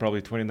met,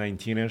 probably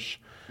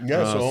 2019-ish.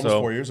 Yeah, so almost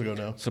 4 years ago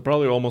now. So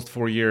probably almost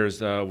 4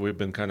 years we've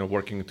been kind of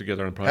working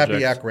together on projects.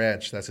 Happy Yak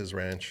Ranch, that's his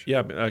ranch.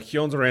 Yeah, he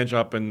owns a ranch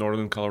up in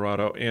northern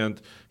Colorado, and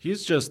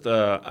he's just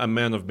a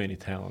man of many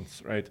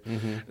talents, right?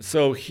 Mm-hmm.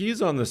 So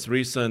he's on this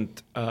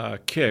recent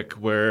kick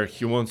where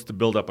he wants to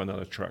build up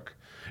another truck.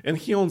 And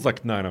he owns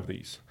like 9 of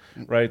these,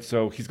 right?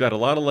 So he's got a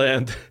lot of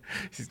land.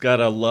 He's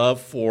got a love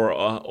for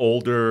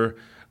older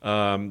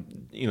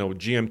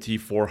GMT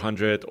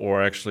 400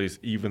 or actually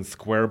even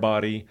square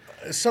body.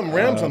 Some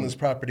Rams on this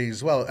property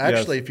as well.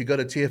 Actually, if you go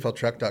to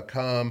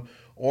tfltruck.com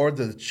or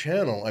the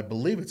channel, I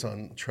believe it's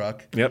on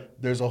Truck. Yep.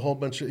 There's a whole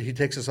bunch he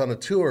takes us on a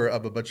tour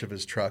of a bunch of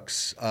his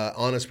trucks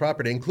on his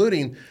property,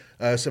 including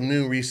some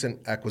new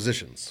recent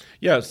acquisitions.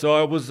 Yeah, so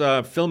I was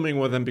filming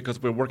with him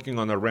because we're working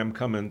on a Ram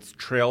Cummins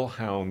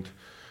Trailhound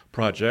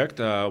project,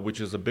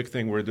 which is a big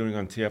thing we're doing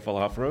on TFL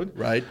Off-Road.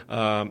 Right.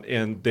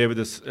 And David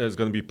is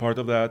going to be part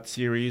of that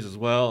series as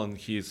well, and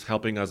he's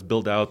helping us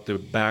build out the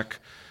back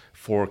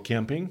for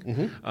camping.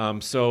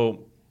 Mm-hmm.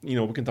 So,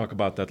 we can talk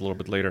about that a little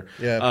bit later.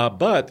 Yeah.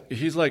 But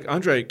he's like,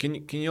 Andre, can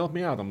you help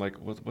me out? I'm like,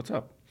 what's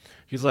up?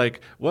 He's like,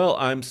 well,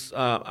 I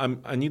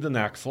need an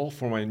axle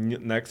for my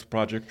next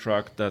project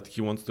truck that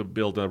he wants to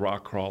build a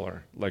rock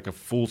crawler, like a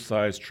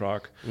full-size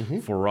truck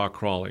for rock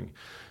crawling.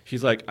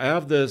 He's like, I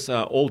have this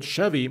old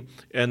Chevy,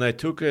 and I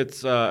took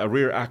its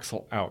rear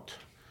axle out,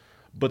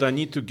 but I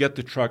need to get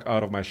the truck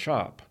out of my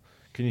shop.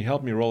 Can you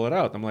help me roll it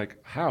out? I'm like,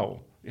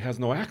 how? It has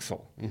no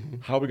axle.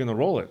 Mm-hmm. How are we going to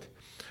roll it?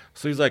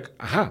 So he's like,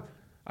 aha,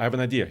 I have an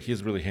idea.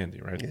 He's really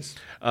handy, right? Yes.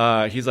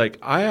 He's like,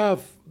 I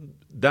have,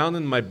 down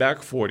in my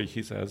back 40,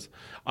 he says,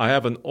 I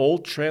have an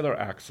old trailer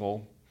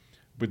axle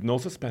with no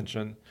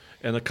suspension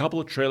and a couple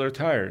of trailer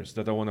tires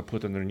that I want to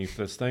put underneath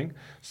this thing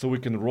so we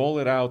can roll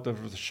it out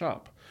of the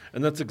shop.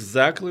 And that's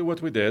exactly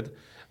what we did.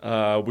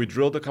 He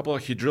drilled a couple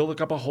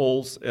of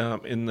holes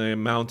in the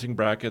mounting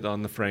bracket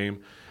on the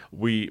frame.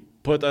 We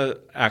put an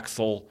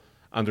axle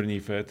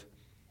underneath it,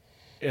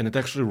 and it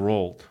actually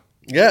rolled.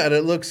 Yeah, and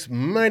it looks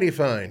mighty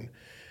fine.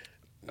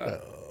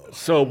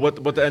 So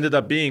what ended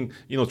up being,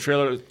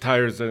 trailer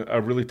tires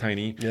are really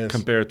tiny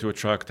compared to a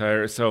truck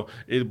tire. So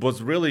it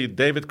was really,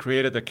 David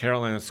created a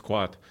Carolina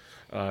Squat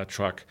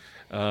truck.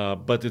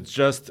 But it's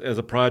just as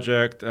a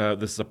project.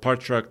 This is a part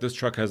truck. This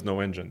truck has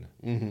no engine,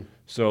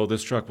 so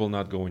this truck will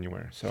not go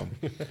anywhere. So,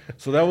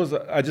 that was.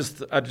 I just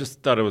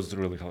thought it was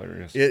really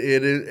hilarious.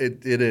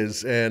 It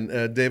is,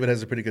 and David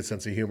has a pretty good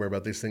sense of humor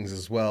about these things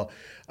as well.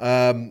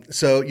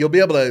 So you'll be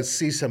able to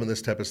see some of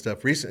this type of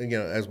stuff recently.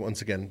 As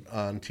once again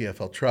on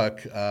TFL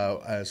Truck,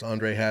 as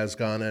Andre has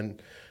gone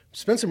and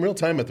spent some real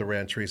time at the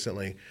ranch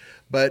recently.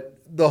 But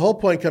the whole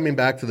point coming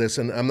back to this,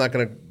 and I'm not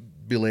going to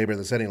belabor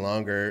this any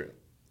longer.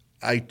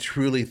 I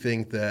truly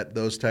think that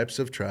those types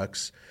of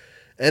trucks,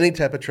 any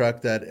type of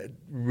truck that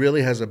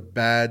really has a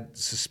bad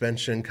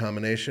suspension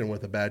combination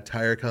with a bad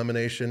tire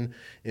combination,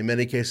 in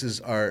many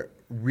cases are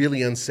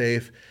really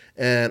unsafe.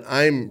 And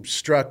I'm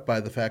struck by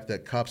the fact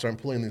that cops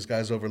aren't pulling these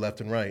guys over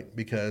left and right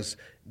because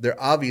they're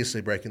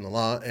obviously breaking the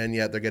law, and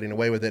yet they're getting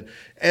away with it.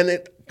 And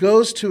it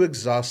goes to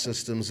exhaust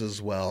systems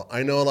as well.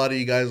 I know a lot of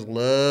you guys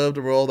love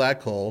to roll that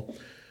coal,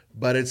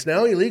 but it's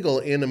now illegal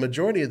in a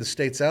majority of the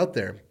states out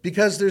there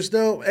because there's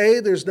no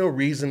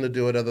reason to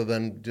do it other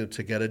than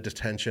to get a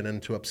detention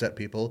and to upset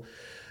people.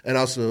 And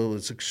also,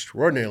 it's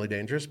extraordinarily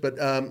dangerous, but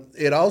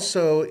it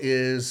also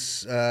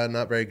is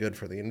not very good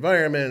for the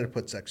environment. It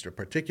puts extra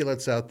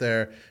particulates out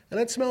there, and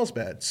it smells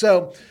bad.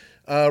 So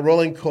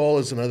rolling coal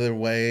is another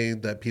way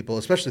that people,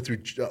 especially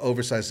through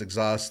oversized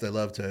exhausts, they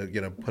love to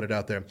put it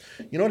out there.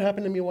 You know what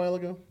happened to me a while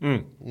ago?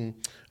 I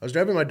was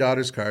driving my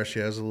daughter's car. She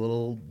has a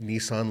little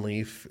Nissan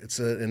Leaf. It's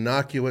an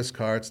innocuous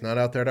car. It's not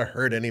out there to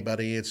hurt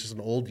anybody. It's just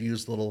an old,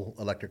 used little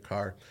electric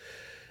car.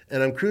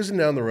 And I'm cruising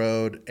down the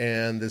road,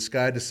 and this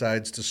guy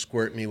decides to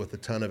squirt me with a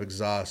ton of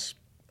exhaust.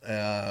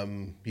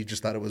 He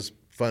just thought it was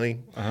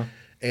funny.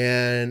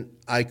 And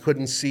I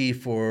couldn't see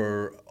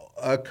for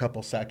a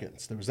couple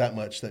seconds. There was that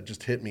much that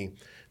just hit me.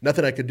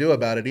 Nothing I could do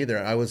about it either.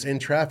 I was in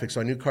traffic,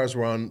 so I knew cars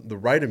were on the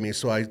right of me,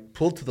 so I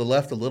pulled to the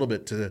left a little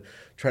bit to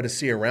try to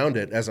see around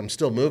it as I'm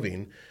still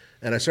moving.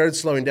 And I started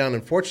slowing down.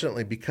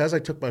 Unfortunately, because I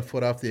took my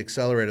foot off the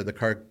accelerator, the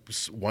car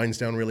winds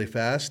down really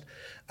fast.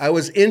 I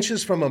was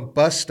inches from a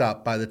bus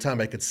stop by the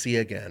time I could see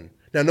again.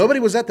 Now,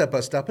 nobody was at that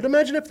bus stop, but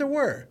imagine if there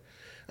were.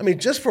 I mean,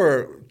 just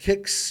for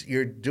kicks,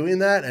 you're doing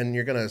that and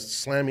you're going to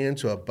slam me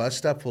into a bus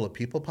stop full of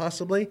people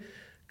possibly?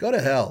 Go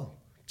to hell.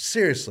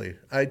 Seriously,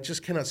 I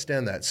just cannot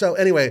stand that. So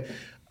anyway,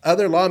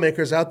 other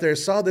lawmakers out there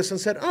saw this and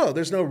said, oh,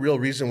 there's no real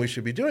reason we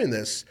should be doing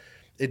this.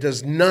 It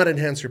does not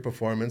enhance your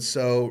performance,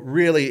 so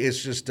really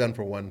it's just done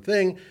for one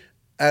thing.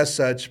 As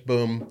such,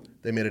 boom,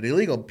 they made it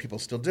illegal. People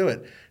still do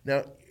it.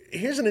 Now,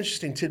 here's an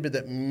interesting tidbit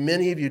that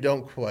many of you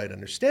don't quite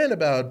understand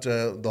about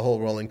the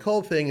whole rolling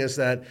coal thing is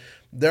that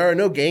there are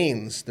no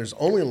gains. There's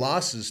only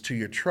losses to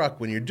your truck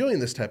when you're doing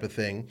this type of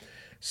thing.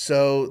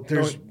 So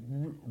there's,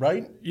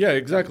 right? Yeah,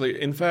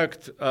 exactly. In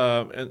fact,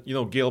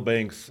 Gail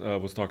Banks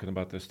was talking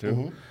about this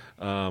too.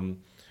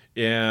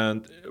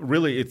 And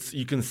really,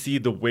 you can see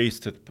the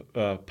wasted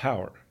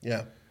power.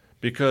 Yeah.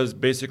 Because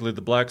basically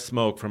the black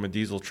smoke from a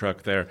diesel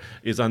truck there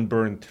is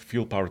unburned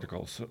fuel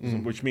particles,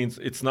 which means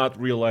it's not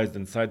realized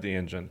inside the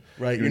engine.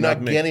 Right. You're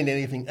not getting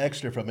anything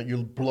extra from it.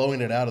 You're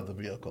blowing it out of the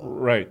vehicle.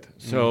 Right.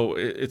 So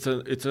it's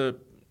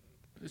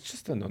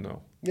just a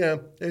no-no. Yeah,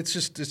 it's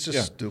just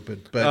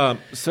stupid. But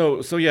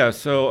So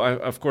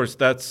of course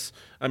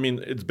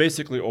it's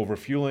basically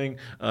overfueling.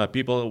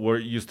 People were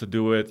used to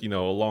do it, a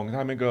long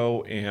time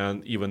ago,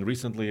 and even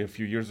recently, a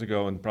few years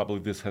ago, and probably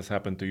this has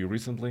happened to you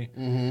recently.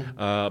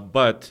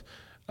 But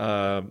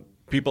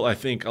people, I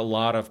think a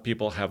lot of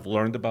people have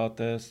learned about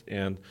this,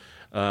 and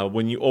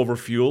when you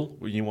overfuel,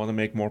 when you want to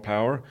make more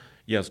power,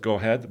 yes, go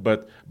ahead,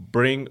 but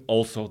bring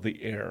also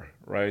the air,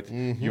 right?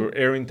 Your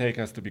air intake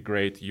has to be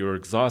great. Your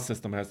exhaust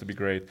system has to be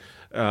great.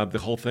 The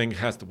whole thing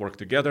has to work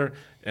together,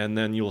 and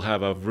then you'll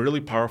have a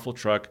really powerful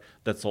truck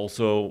that's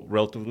also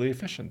relatively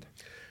efficient.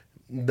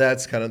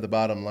 That's kind of the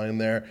bottom line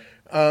there.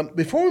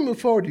 Before we move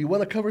forward, do you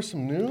want to cover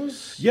some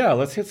news? Yeah,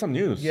 let's hit some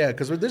news. Yeah,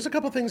 because there's a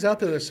couple things out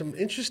there. There's some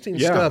interesting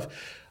stuff.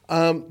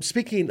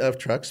 Speaking of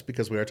trucks,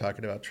 because we are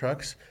talking about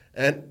trucks,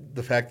 and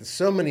the fact that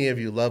so many of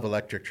you love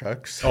electric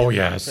trucks. Oh,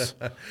 yes.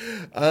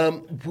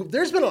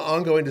 There's been an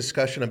ongoing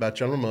discussion about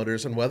General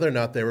Motors and whether or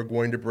not they were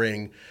going to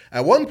bring,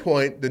 at one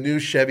point, the new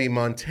Chevy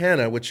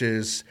Montana, which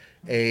is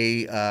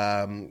this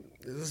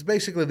is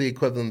basically the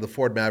equivalent of the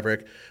Ford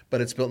Maverick, but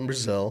it's built in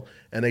Brazil,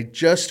 and they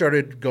just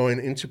started going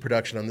into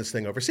production on this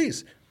thing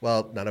overseas.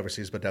 Well, not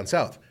overseas, but down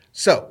south.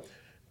 So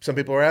some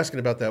people are asking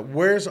about that.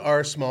 Where's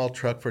our small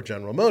truck for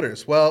General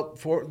Motors? Well,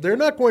 they're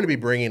not going to be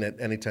bringing it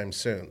anytime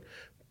soon,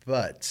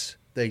 but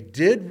they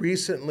did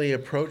recently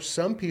approach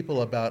some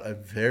people about a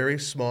very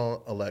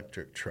small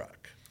electric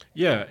truck.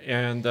 Yeah,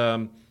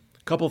 and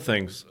couple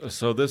things.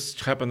 So this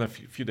happened a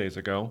few days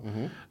ago,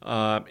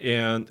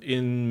 and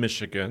in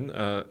Michigan,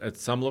 at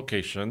some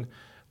location,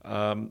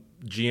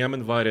 GM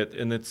invited,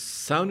 and it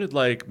sounded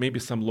like maybe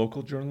some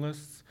local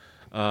journalists.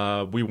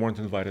 We weren't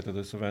invited to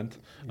this event.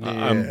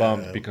 I'm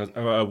bummed because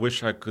I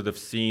wish I could have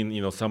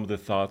seen, some of the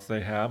thoughts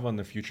they have on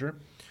the future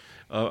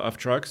of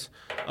trucks.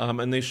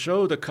 And they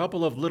showed a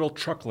couple of little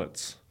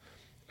trucklets.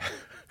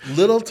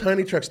 Little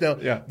tiny trucks. Now,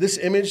 this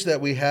image that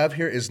we have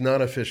here is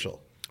not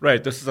official.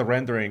 Right. This is a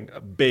rendering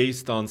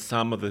based on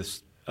some of the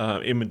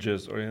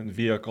images or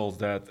vehicles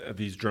that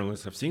these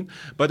journalists have seen.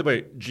 By the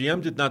way,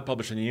 GM did not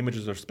publish any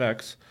images or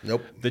specs.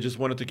 Nope. They just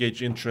wanted to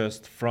gauge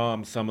interest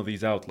from some of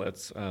these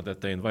outlets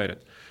that they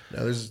invited.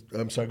 Now,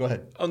 I'm sorry, go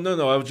ahead. Oh,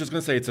 no. I was just going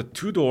to say it's a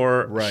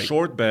two-door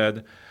short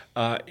bed,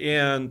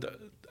 and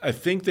I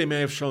think they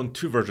may have shown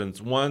two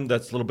versions. One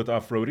that's a little bit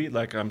off-roady,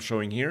 like I'm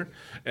showing here,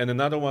 and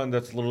another one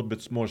that's a little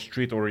bit more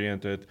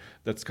street-oriented,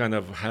 that's kind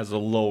of has a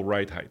low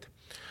ride height.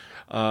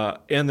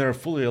 And they're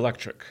fully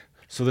electric.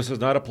 So this is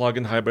not a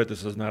plug-in hybrid.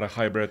 This is not a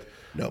hybrid.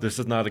 No. This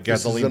is not a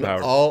gasoline powered.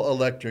 This is an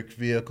all-electric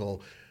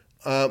vehicle.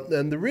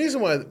 And the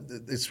reason why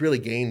it's really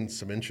gained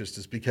some interest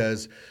is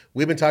because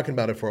we've been talking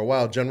about it for a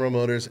while. General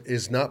Motors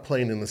is not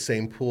playing in the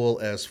same pool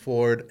as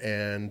Ford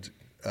and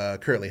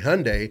currently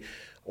Hyundai,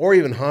 or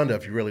even Honda,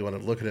 if you really want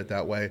to look at it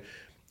that way.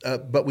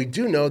 But we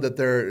do know that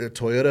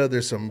Toyota,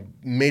 there's some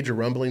major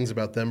rumblings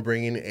about them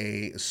bringing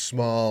a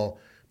small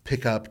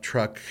pickup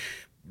truck,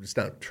 it's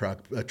not a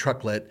truck, a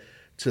trucklet,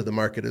 to the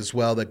market as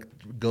well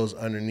that goes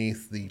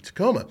underneath the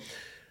Tacoma.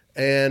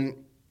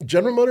 And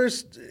General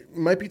Motors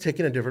might be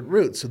taking a different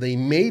route. So they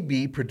may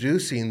be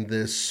producing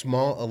this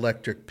small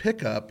electric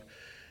pickup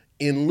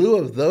in lieu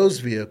of those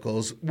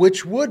vehicles,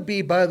 which would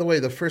be, by the way,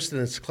 the first in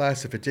its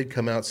class if it did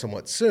come out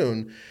somewhat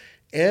soon.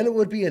 And it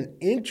would be an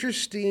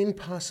interesting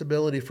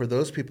possibility for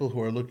those people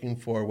who are looking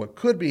for what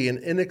could be an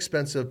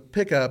inexpensive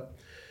pickup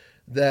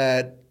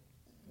that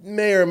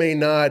may or may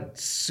not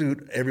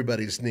suit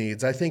everybody's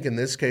needs. I think in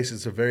this case,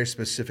 it's a very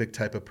specific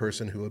type of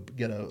person who would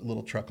get a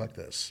little truck like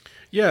this.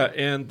 Yeah,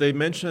 and they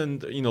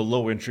mentioned,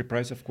 low entry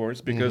price, of course,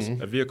 because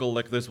a vehicle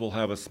like this will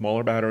have a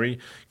smaller battery.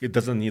 It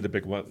doesn't need a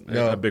big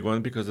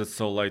one, because it's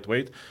so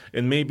lightweight.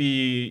 And maybe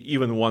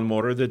even one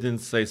motor. They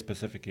didn't say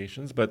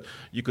specifications, but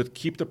you could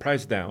keep the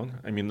price down.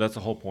 I mean, that's the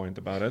whole point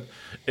about it.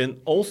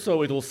 And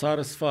also, it will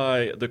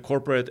satisfy the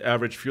corporate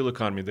average fuel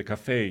economy, the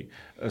CAFE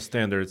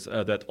standards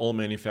that all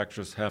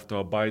manufacturers have to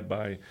abide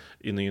by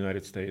in the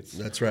United States.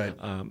 That's right.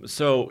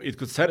 So it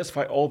could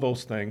satisfy all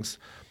those things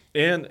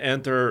and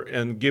enter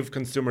and give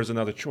consumers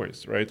another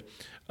choice, right?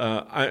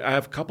 I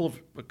have a couple of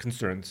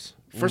concerns.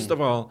 First of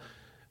all,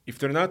 if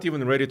they're not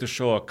even ready to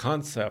show a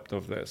concept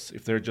of this,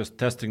 if they're just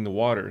testing the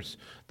waters,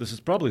 this is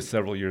probably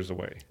several years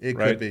away. It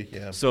right? could be,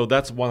 yeah. So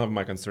that's one of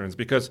my concerns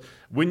because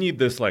we need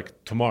this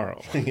like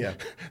tomorrow, yeah,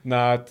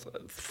 not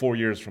 4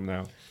 years from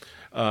now.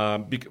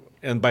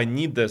 And by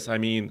need this, I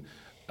mean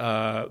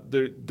there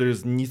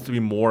needs to be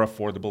more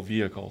affordable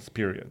vehicles,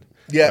 period.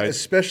 Yeah, right?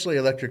 Especially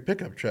electric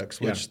pickup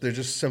trucks, which there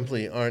just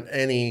simply aren't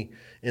any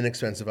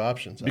inexpensive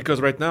options. Because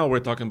right now we're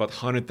talking about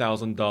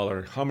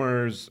 $100,000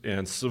 Hummers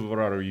and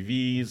Silverado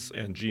EVs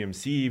and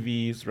GMC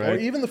EVs, right? Or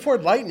even the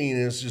Ford Lightning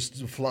is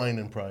just flying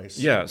in price.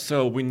 Yeah,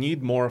 so we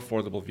need more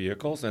affordable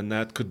vehicles, and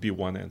that could be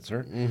one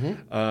answer.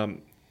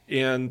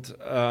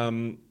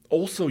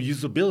 Also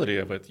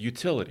usability of it,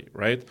 utility,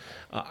 right?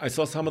 I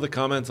saw some of the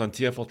comments on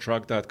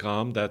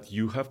tfltruck.com that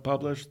you have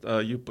published,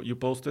 you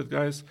posted,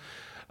 guys.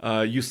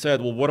 You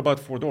said, well, what about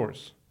 4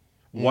 doors?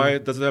 Why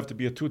does it have to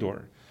be a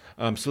 2-door?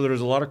 So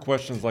there's a lot of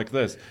questions like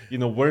this.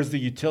 Where's the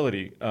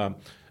utility?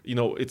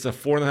 It's a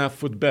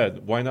 4.5-foot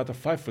bed. Why not a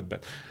 5-foot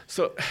bed?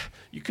 So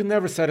you can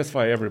never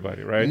satisfy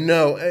everybody, right?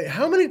 No.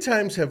 How many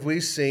times have we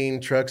seen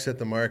trucks hit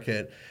the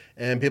market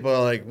and people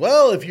are like,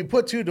 well, if you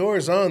put 2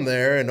 doors on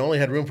there and only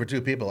had room for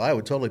 2 people, I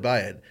would totally buy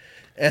it.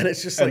 And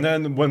it's just and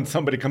then when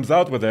somebody comes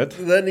out with it,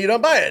 then you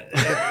don't buy it.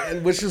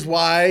 And which is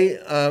why,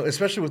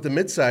 especially with the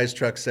mid-size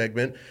truck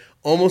segment,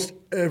 almost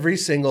every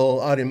single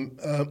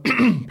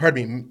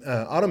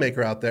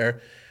automaker out there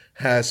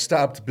has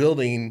stopped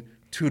building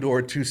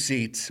 2-door,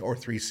 2-seat, or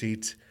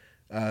 3-seat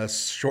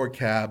short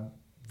cab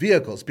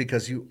vehicles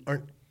because you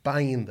aren't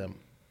buying them.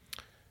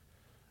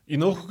 You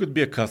know who could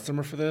be a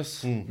customer for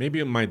this?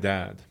 Maybe my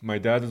dad. My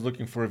dad is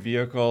looking for a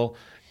vehicle,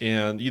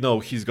 and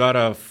he's got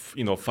a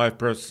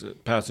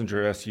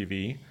 5-passenger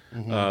SUV.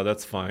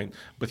 That's fine,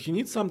 but he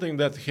needs something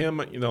that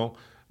him,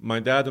 my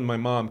dad and my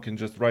mom can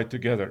just ride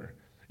together.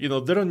 They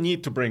don't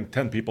need to bring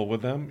 10 people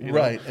with them.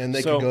 Right, and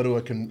they can go to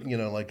a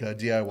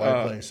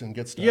DIY place and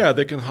get stuff. Yeah,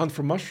 they can hunt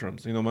for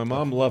mushrooms. My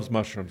mom loves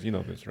mushrooms. You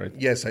know this, right?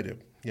 Yes, I do.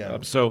 Yeah.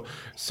 So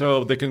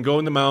they can go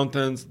in the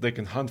mountains, they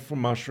can hunt for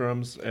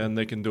mushrooms, and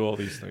they can do all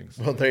these things.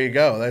 Well, there you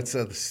go.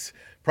 That's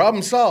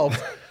problem solved.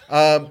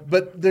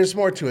 But there's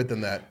more to it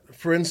than that.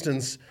 For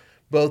instance,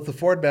 both the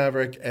Ford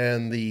Maverick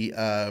and the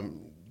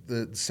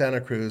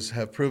Santa Cruz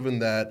have proven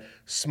that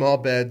small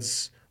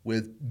beds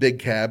with big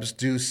cabs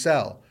do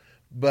sell,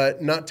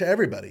 but not to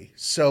everybody.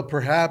 So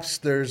perhaps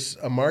there's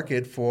a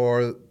market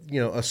for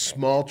a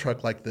small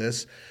truck like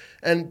this.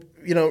 And,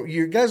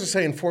 you guys are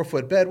saying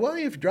 4-foot bed. Well,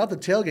 if you drop the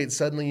tailgate,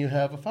 suddenly you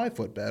have a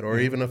 5-foot bed or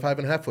even a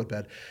 5.5-foot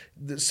bed.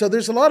 So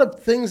there's a lot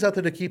of things out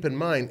there to keep in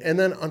mind. And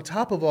then on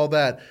top of all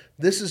that,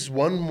 this is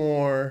one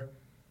more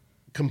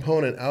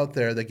component out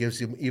there that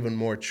gives you even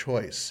more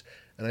choice.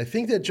 And I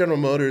think that General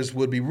Motors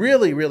would be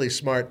really, really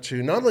smart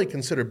to not only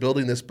consider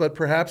building this, but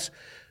perhaps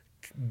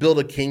build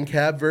a king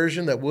cab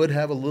version that would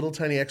have a little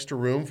tiny extra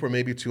room for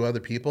maybe 2 other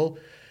people.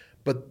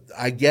 But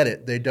I get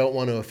it. They don't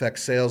want to affect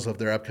sales of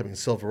their upcoming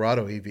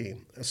Silverado EV.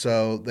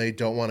 So they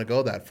don't want to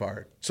go that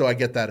far. So I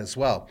get that as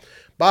well.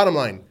 Bottom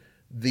line,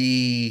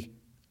 the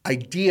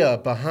idea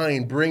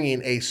behind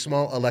bringing a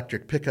small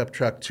electric pickup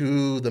truck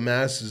to the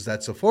masses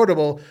that's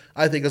affordable,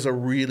 I think is a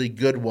really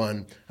good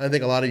one. I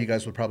think a lot of you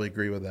guys would probably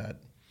agree with that.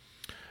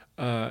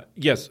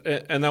 Yes,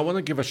 and I want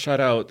to give a shout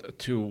out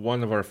to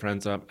one of our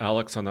friends,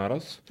 Alex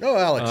Anatos. Oh,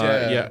 Alex,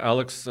 yeah.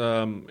 Alex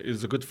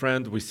is a good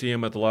friend. We see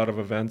him at a lot of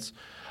events.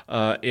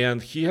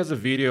 And he has a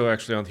video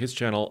actually on his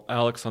channel,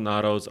 Alex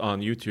Anatos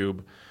on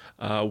YouTube,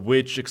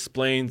 which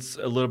explains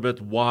a little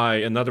bit why,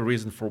 another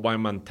reason for why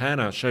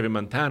Chevy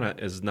Montana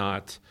is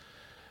not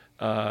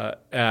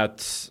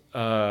it's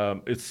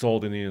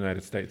sold in the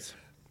United States.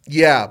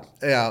 Yeah.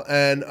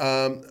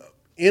 And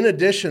in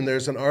addition,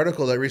 there's an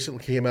article that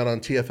recently came out on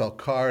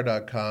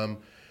TFLcar.com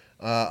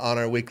on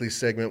our weekly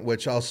segment,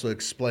 which also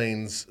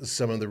explains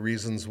some of the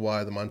reasons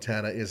why the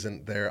Montana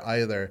isn't there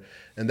either.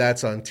 And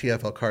that's on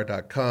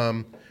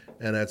TFLcar.com,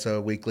 and that's a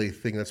weekly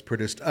thing that's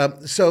produced.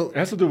 So it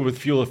has to do with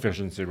fuel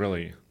efficiency,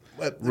 really.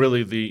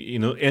 Really, the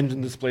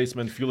engine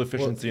displacement, fuel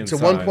efficiency, and it's a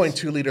size.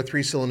 1.2-liter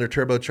three-cylinder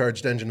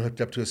turbocharged engine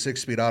hooked up to a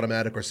 6-speed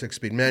automatic or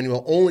 6-speed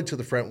manual, only to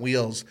the front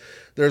wheels.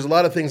 There's a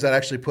lot of things that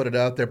actually put it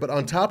out there, but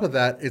on top of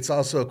that, it's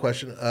also a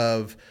question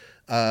of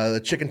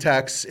the chicken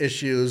tax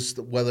issues,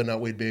 whether or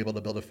not we'd be able to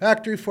build a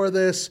factory for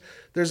this.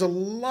 There's a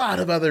lot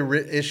of other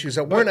issues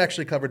that weren't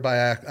actually covered by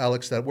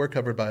Alex, that were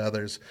covered by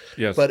others.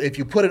 Yes. But if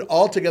you put it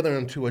all together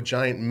into a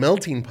giant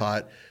melting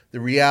pot, the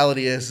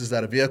reality is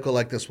that a vehicle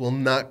like this will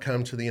not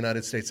come to the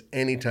United States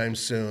anytime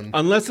soon.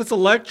 Unless it's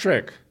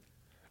electric,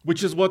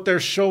 which is what they're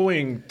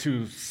showing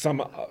to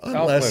some Unless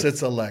outlets.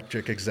 it's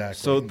electric, exactly.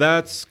 So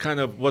that's kind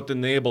of what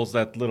enables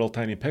that little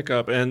tiny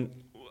pickup, and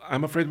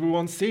I'm afraid we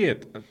won't see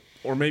it,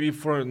 or maybe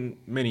for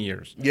many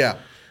years. Yeah.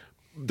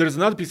 There's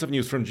another piece of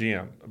news from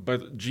GM,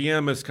 but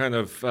GM has kind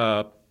of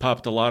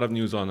popped a lot of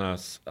news on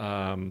us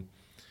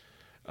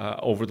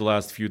over the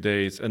last few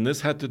days, and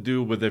this had to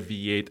do with the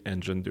V8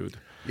 engine, dude.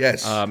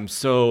 Yes.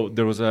 So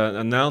there was an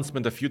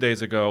announcement a few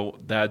days ago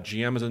that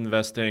GM is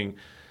investing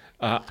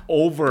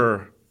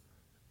over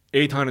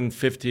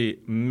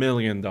 $850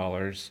 million.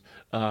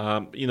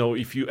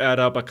 If you add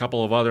up a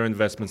couple of other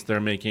investments they're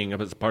making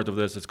as part of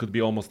this, it could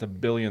be almost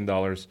 $1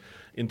 billion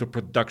into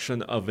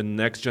production of a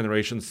next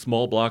generation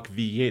small block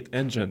V8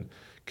 engine.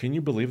 Can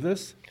you believe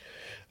this?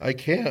 I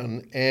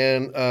can.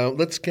 And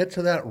let's get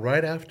to that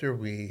right after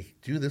we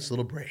do this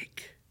little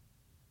break.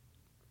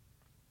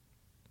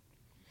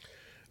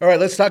 All right,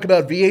 let's talk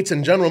about V8s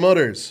and General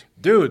Motors.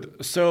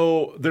 Dude,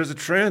 so there's a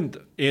trend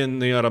in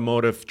the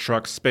automotive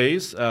truck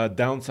space,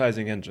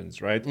 downsizing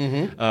engines, right?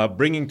 Mm-hmm.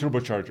 Bringing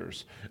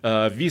turbochargers,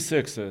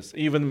 V6s,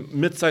 even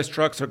mid-sized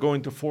trucks are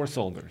going to 4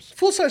 cylinders.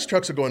 Full-size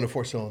trucks are going to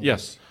 4 cylinders.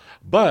 Yes,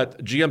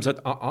 but GM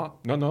said,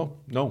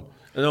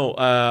 no.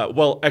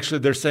 Well, actually,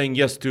 they're saying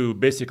yes to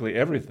basically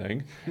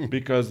everything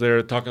because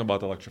they're talking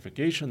about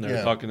electrification.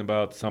 They're talking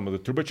about some of the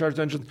turbocharged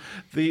engines.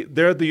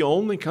 They're the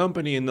only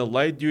company in the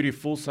light-duty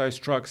full-size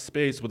truck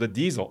space with a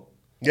diesel.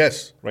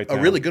 Yes, right a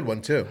now. Really good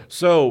one, too.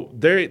 So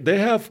they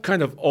have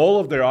kind of all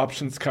of their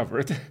options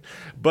covered,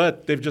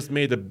 but they've just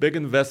made a big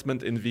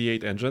investment in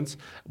V8 engines.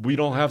 We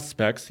don't have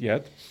specs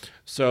yet.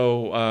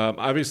 So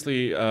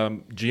obviously,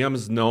 GM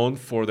is known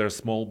for their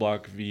small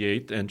block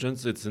V8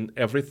 engines. It's in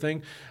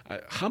everything.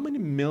 How many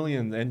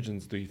million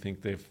engines do you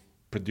think they've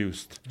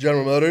produced?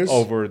 General Motors?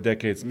 Over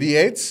decades.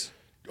 V8s?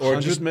 Or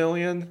 100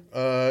 million?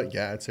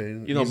 Yeah, I'd say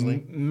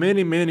easily.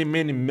 Many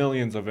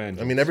millions of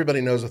engines. I mean,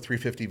 everybody knows a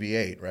 350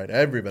 V8, right?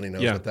 Everybody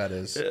knows what that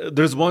is.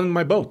 There's one in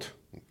my boat.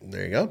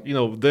 There you go. You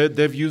know,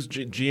 they've used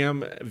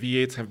GM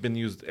V8s have been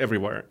used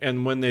everywhere.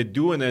 And when they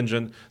do an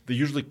engine, they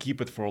usually keep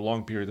it for a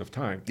long period of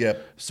time.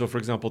 Yep. So, for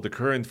example, the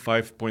current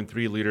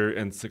 5.3 liter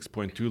and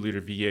 6.2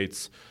 liter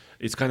V8s,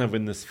 it's kind of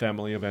in this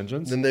family of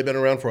engines. And they've been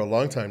around for a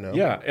long time now.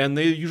 Yeah, and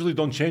they usually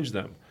don't change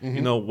them. Mm-hmm.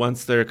 You know,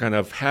 once they're kind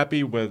of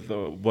happy with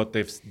what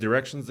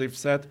directions they've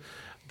set,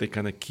 they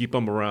kind of keep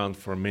them around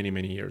for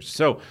many years.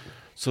 So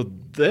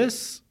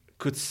this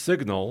could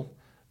signal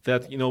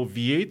that, you know,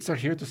 V8s are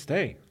here to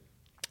stay.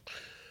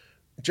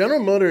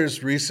 General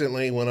Motors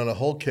recently went on a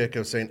whole kick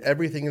of saying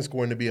everything is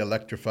going to be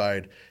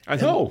electrified. I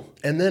know.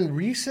 And then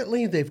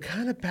recently they've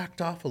kind of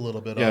backed off a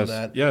little bit on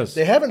that. Yes.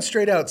 They haven't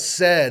straight out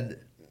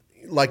said,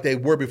 like they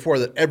were before,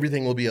 that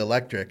everything will be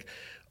electric.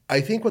 I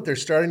think what they're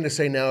starting to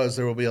say now is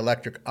there will be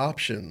electric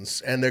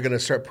options, and they're going to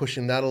start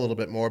pushing that a little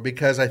bit more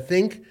because I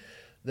think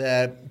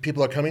that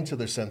people are coming to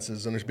their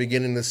senses and are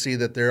beginning to see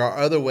that there are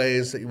other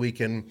ways that we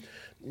can,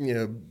 you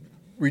know,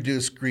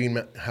 reduce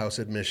greenhouse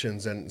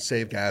emissions and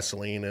save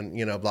gasoline and,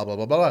 you know, blah, blah,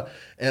 blah, blah.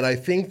 And I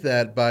think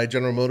that by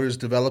General Motors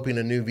developing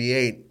a new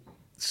V8,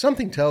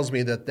 something tells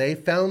me that they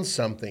found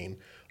something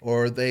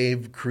or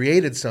they've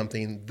created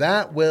something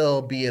that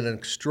will be an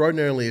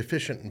extraordinarily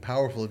efficient and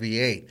powerful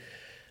V8.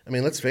 I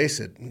mean, let's face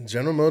it,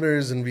 General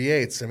Motors and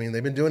V8s, I mean,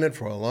 they've been doing it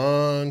for a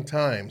long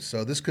time.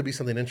 So this could be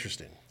something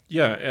interesting.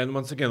 Yeah, and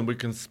once again, we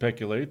can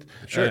speculate.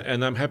 Sure.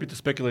 And I'm happy to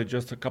speculate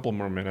just a couple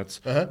more minutes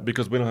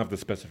because we don't have the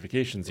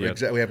specifications yet.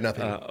 Exactly, we have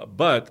nothing.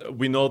 But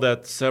we know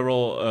that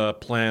several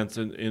plants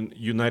in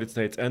United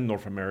States and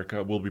North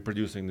America will be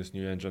producing this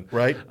new engine.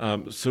 Right.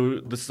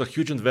 So this is a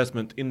huge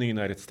investment in the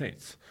United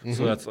States. Mm-hmm.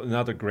 So that's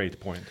another great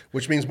point.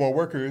 Which means more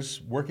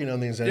workers working on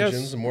these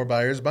engines and more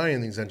buyers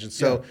buying these engines.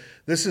 So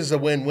this is a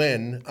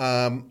win-win.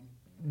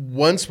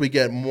 Once we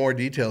get more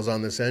details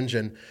on this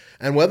engine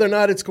and whether or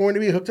not it's going to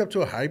be hooked up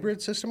to a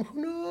hybrid system,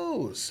 who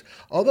knows?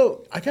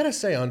 Although, I got to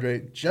say,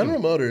 Andre,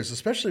 General Motors,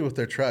 especially with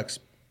their trucks,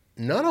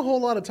 not a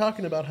whole lot of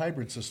talking about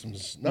hybrid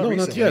systems. Not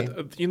recently. Not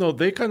yet. You know,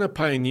 they kind of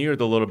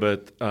pioneered a little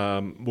bit with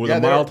a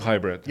mild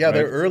hybrid. Yeah, right?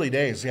 they're early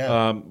days,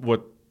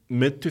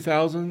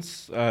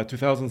 mid-2000s,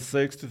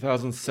 2006,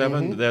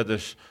 2007, they had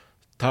this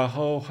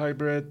Tahoe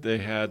hybrid. They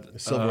had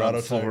Silverado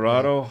type,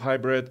 Silverado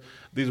hybrid.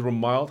 These were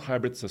mild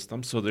hybrid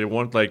systems, so they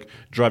weren't like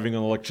driving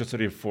on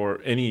electricity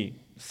for any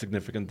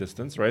significant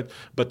distance, right?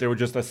 But they were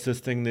just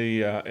assisting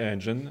the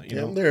engine. You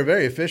know, they're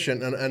very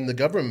efficient, and the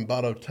government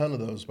bought a ton of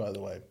those, by the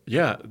way.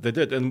 Yeah, they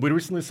did. And we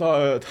recently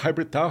saw a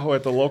hybrid Tahoe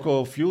at the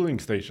local fueling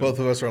station. Both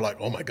of us are like,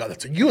 oh my God,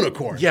 that's a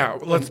unicorn. Yeah,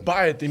 let's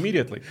buy it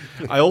immediately.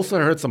 I also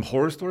heard some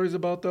horror stories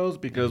about those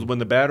because when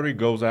the battery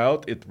goes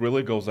out, it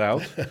really goes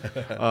out.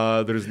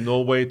 There's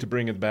no way to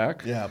bring it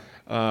back. Yeah.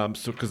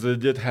 So because they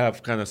did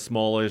have kind of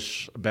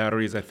smallish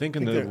batteries, I think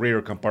in the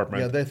rear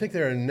compartment. Yeah, they think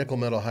they're a nickel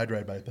metal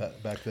hydride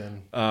back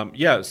then.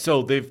 Yeah,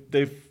 so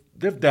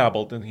they've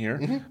dabbled in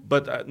here,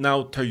 but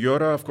now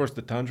Toyota, of course,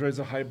 the Tundra is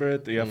a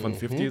hybrid. The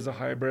F-150 is a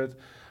hybrid.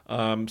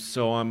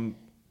 So I'm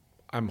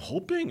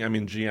hoping. I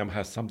mean, GM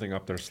has something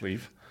up their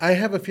sleeve. I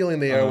have a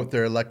feeling they are with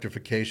their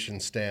electrification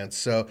stance.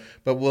 So,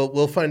 but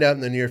we'll find out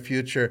in the near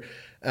future.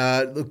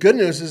 The good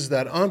news is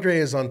that Andre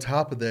is on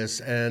top of this,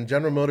 and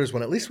General Motors,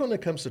 at least when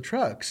it comes to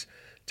trucks,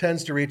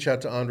 tends to reach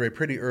out to Andre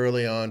pretty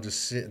early on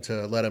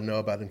to let him know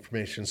about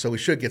information. So we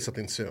should get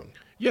something soon.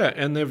 Yeah,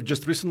 and they've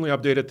just recently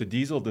updated the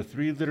diesel. The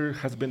 3-liter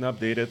has been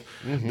updated.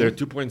 Their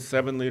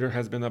 2.7-liter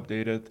has been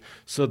updated.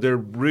 So they're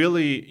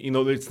really,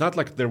 it's not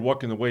like they're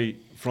walking away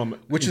from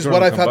which is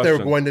what I thought they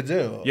were going to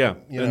do. Yeah,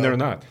 and they're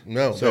not.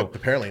 No, so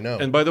apparently no.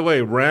 And by the way,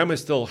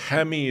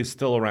 Hemi is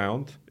still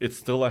around. It's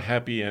still a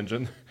happy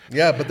engine.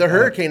 Yeah, but the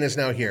Hurricane is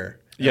now here.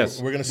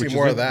 Yes. We're going to see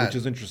more of that. Which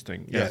is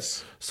interesting.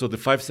 Yes. So the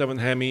 5.7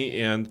 Hemi,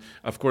 and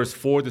of course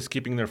Ford is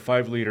keeping their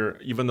 5-liter,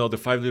 even though the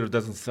 5-liter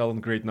doesn't sell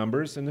in great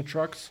numbers in the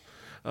trucks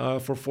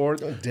for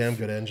Ford. A damn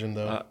good engine,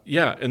 though.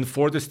 Yeah, and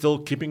Ford is still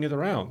keeping it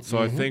around. So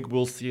I think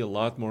we'll see a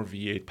lot more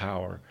V8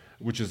 power,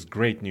 which is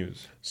great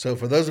news. So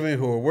for those of you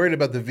who are worried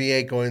about the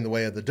V8 going the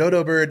way of the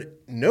Dodo Bird,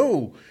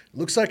 no.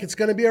 Looks like it's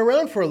going to be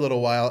around for a little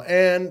while.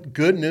 And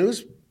good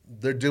news,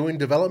 they're doing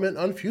development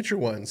on future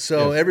ones.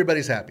 So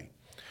everybody's happy.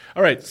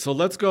 All right, so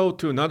let's go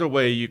to another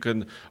way you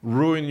can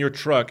ruin your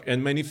truck,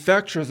 and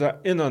manufacturers are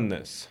in on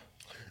this.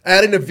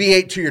 Adding a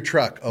V8 to your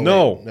truck. Oh,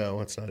 no. Wait. No,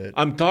 that's not it.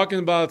 I'm talking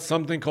about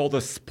something called a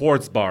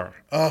sports bar.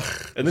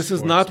 Ugh. And this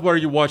is not where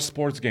you watch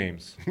sports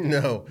games.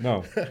 No.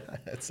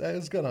 It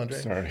was good, Andre.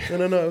 Sorry.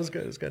 No, it was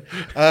good. It was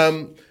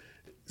good.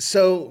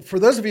 So for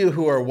those of you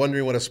who are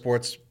wondering what a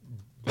sports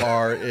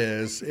bar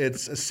is,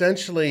 it's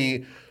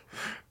essentially...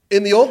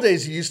 In the old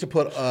days, you used to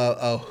put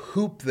a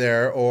hoop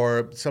there,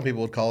 or some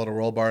people would call it a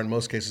roll bar. In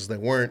most cases, they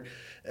weren't.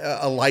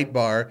 A light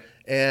bar.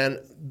 And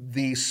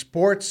the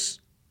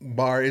sports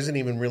bar isn't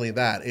even really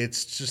that.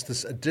 It's just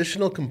this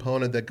additional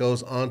component that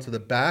goes onto the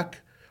back,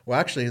 well,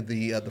 actually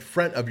the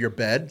front of your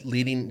bed,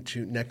 leading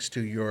to next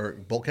to your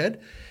bulkhead.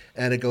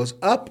 And it goes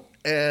up,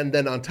 and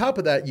then on top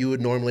of that, you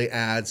would normally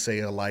add, say,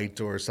 a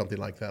light or something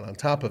like that on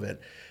top of it.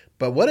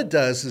 But what it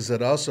does is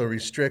it also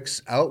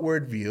restricts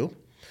outward view.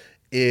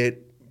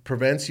 It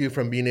prevents you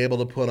from being able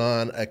to put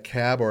on a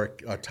cab or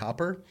a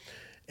topper.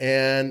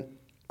 And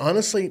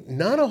honestly,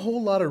 not a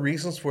whole lot of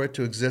reasons for it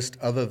to exist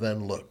other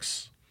than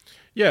looks.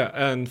 Yeah,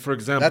 and for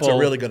example... That's a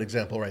really good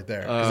example right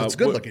there, because it's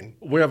good looking.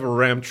 We have a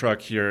Ram truck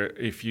here.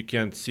 If you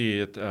can't see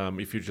it,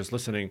 if you're just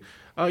listening,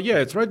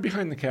 it's right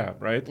behind the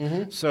cab,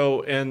 right?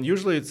 So, and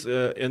usually it's,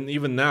 and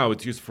even now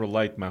it's used for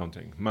light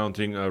mounting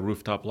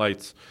rooftop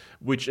lights,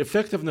 which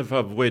effectiveness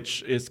of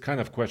which is kind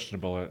of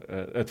questionable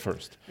at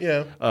first.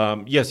 Yeah.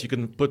 Yes, you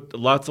can put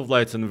lots of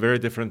lights in very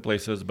different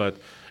places, but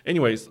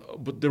anyways,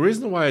 but the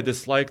reason why I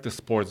dislike the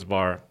sports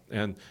bar,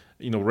 and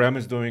Ram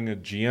is doing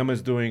it, GM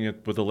is doing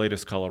it with the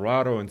latest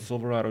Colorado and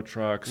Silverado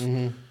trucks.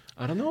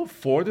 I don't know if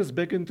Ford is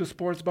big into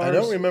sports bars. I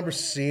don't remember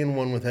seeing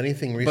one with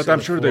anything recent. But I'm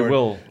sure they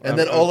will. And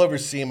then all over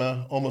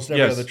SEMA, almost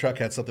every other truck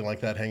had something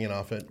like that hanging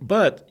off it.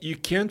 But you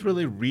can't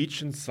really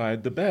reach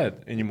inside the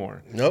bed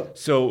anymore. Nope.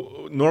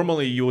 So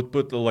normally you would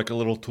put like a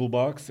little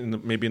toolbox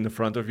maybe in the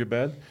front of your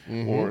bed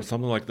or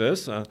something like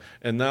this.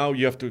 And now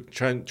you have to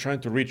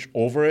trying to reach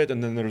over it,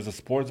 and then there's a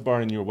sports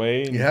bar in your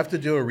way. You have to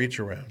do a reach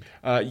around.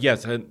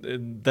 Yes,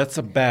 and that's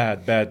a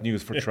bad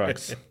news for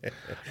trucks.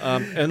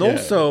 And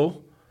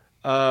also...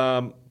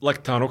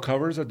 like tonneau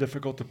covers are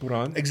difficult to put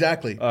on.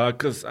 Exactly.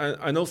 Because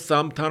I know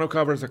some tonneau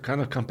covers are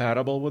kind of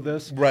compatible with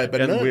this. Right,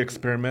 but we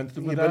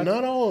experimented with that. But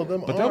not all of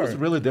them But that was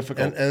really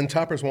difficult. And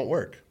toppers won't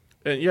work.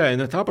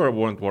 And the topper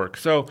won't work.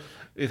 So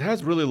it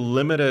has really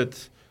limited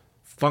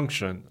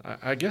function.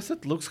 I guess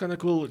it looks kind of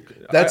cool.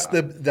 That's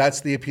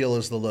the appeal,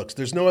 is the looks.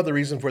 There's no other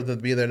reason for it to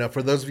be there. Now,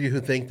 for those of you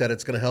who think that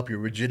it's going to help your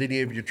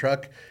rigidity of your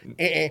truck,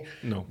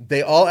 no.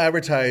 They all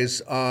advertise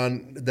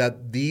on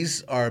that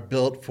these are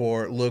built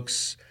for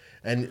looks.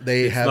 And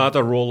it's not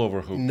a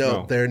rollover hoop.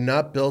 No, they're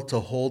not built to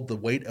hold the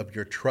weight of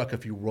your truck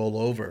if you roll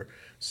over.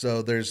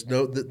 So there's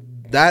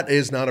that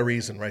is not a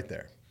reason right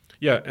there.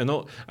 Yeah, and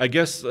I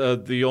guess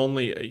the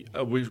only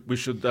we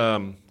should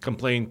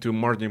complain to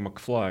Marty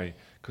McFly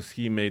because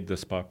he made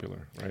this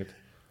popular, right?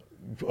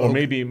 Or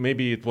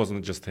maybe it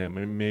wasn't just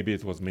him. Maybe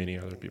it was many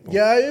other people.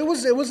 Yeah, it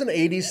was an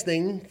 '80s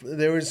thing.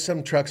 There was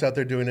some trucks out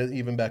there doing it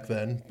even back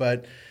then,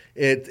 but.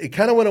 It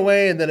kind of went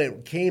away, and then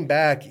it came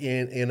back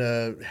in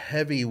a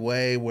heavy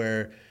way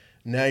where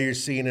Now you're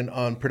seeing it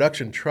on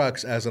production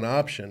trucks as an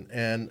option,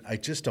 and I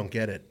just don't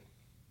get it.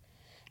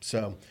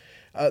 So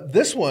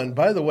this one,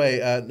 by the way,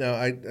 now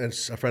a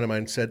friend of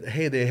mine said,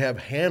 hey, they have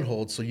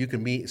handholds so you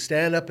can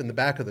stand up in the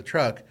back of the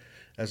truck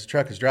as the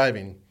truck is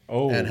driving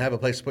and have a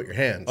place to put your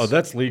hands. Oh,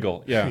 that's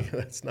legal. Yeah.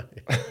 That's not.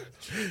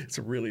 It's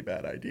a really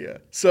bad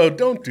idea. So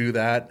don't do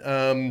that.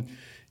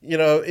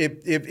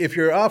 If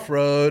you're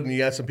off-road and you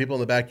got some people in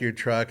the back of your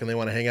truck and they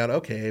want to hang out,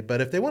 okay. But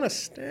if they want to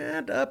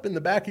stand up in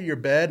the back of your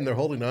bed and they're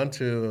holding on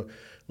to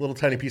a little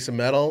tiny piece of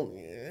metal,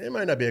 it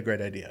might not be a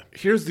great idea.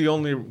 Here's the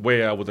only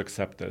way I would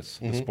accept this,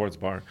 the sports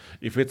bar.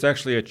 If it's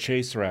actually a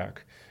chase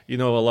rack. A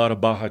lot of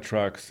Baja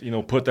trucks,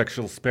 put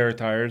actual spare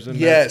tires in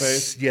that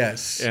space.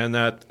 Yes. And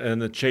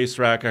the chase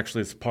rack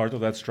actually is part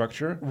of that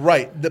structure.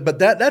 Right. But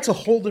that's a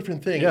whole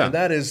different thing. Yeah. And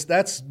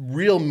that's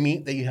real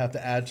meat that you have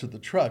to add to the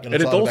truck. And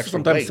it it's a lot of also extra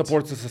sometimes weight.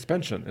 supports the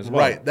suspension as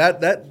well. Right.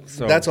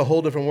 That's a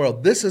whole different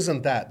world. This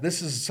isn't that.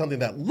 This is something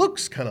that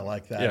looks kind of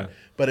like that,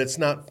 but it's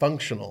not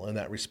functional in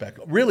that respect.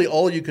 Really,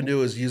 all you can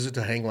do is use it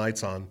to hang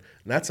lights on, and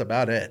that's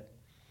about it.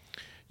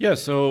 Yeah.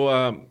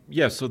 So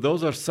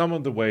those are some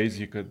of the ways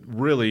you could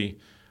really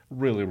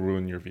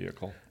ruin your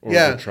vehicle or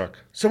your truck.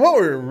 So what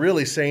we're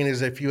really saying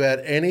is if you add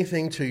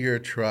anything to your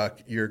truck,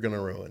 you're going to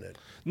ruin it.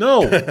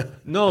 No,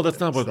 that's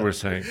not what we're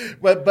saying.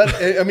 But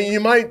I mean, you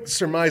might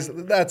surmise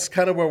that's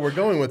kind of where we're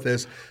going with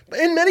this. But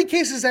in many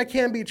cases, that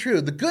can be true.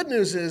 The good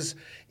news is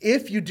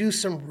if you do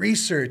some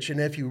research and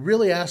if you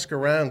really ask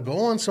around, go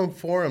on some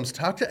forums,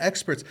 talk to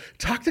experts,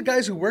 talk to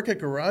guys who work at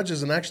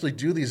garages and actually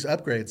do these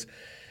upgrades.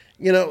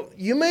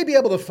 You may be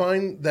able to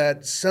find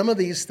that some of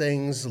these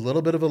things, a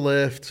little bit of a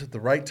lift, the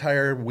right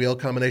tire wheel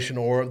combination,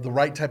 or the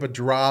right type of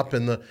drop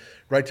and the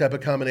right type of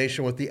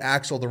combination with the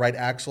right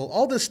axle,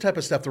 all this type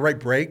of stuff, the right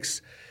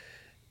brakes,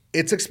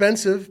 it's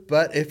expensive,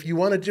 but if you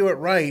want to do it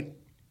right,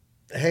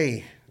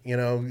 hey,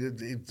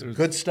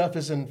 good stuff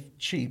isn't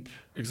cheap.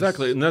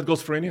 Exactly, and that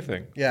goes for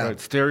anything. Yeah. Right?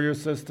 Stereo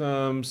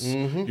systems,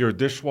 your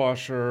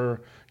dishwasher,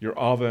 your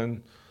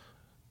oven,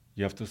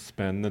 you have to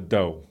spend the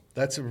dough.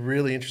 That's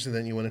really interesting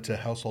that you went into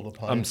household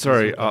appliances. I'm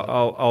sorry.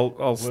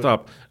 I'll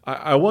stop.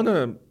 I want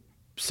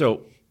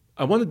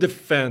to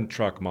defend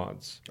truck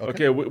mods.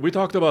 Okay. We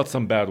talked about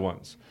some bad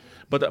ones,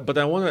 but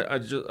I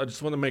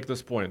just want to make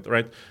this point,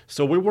 right?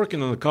 So we're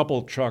working on a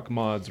couple truck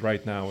mods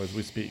right now as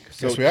we speak.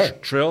 So yes, we are.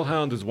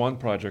 Trailhound is one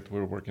project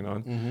we're working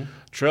on.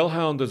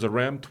 Trailhound is a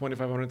Ram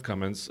 2500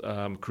 Cummins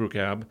crew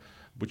cab,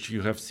 which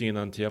you have seen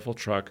on TFL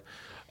Truck,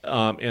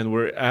 and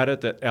we're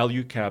added the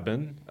LU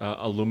cabin,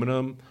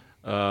 aluminum.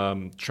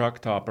 Truck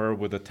topper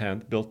with a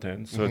tent built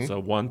in, so it's a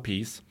one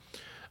piece.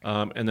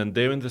 And then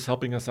David is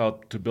helping us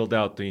out to build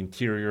out the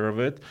interior of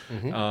it,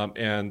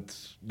 and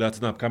that's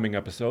an upcoming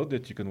episode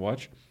that you can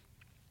watch.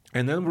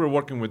 And then we're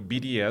working with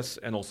BDS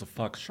and also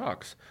Fox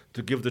Shocks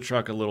to give the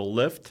truck a little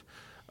lift,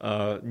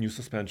 new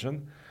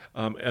suspension,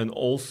 and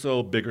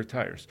also bigger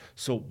tires.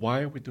 So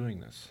why are we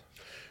doing this?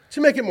 To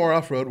make it more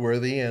off-road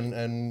worthy and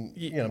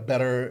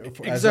better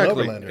as an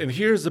overlander. And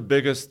here's the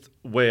biggest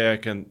way I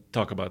can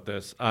talk about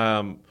this.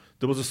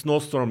 There was a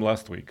snowstorm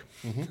last week.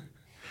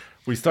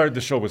 We started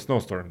the show with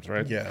snowstorms,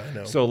 right? Yeah, I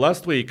know. So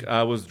last week,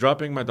 I was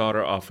dropping my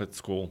daughter off at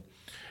school,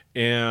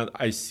 and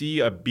I see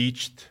a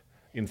beached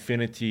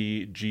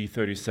Infiniti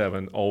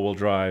G37 all-wheel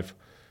drive.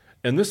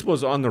 And this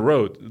was on the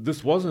road.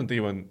 This wasn't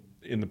even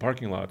in the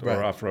parking lot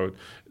or off-road.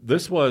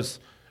 This was,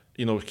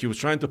 he was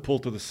trying to pull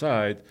to the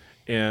side,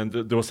 and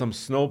there was some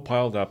snow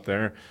piled up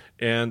there,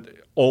 and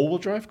all-wheel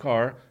drive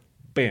car,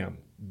 bam,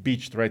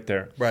 beached right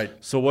there. Right.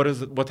 So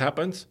what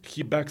happens?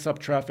 He backs up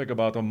traffic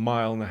about 1.5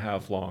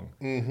 miles long,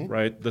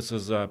 right? This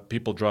is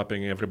people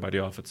dropping everybody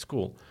off at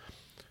school.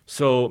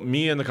 So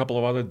me and a couple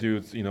of other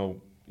dudes,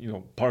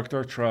 parked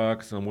our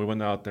trucks and we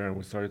went out there and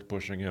we started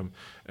pushing him.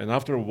 And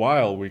after a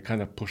while, we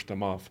kind of pushed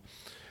him off.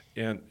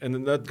 And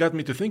that got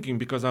me to thinking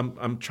because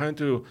I'm trying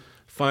to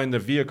find a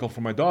vehicle for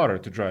my daughter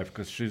to drive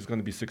because she's going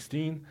to be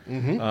 16.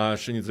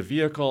 She needs a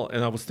vehicle.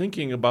 And I was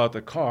thinking about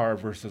a car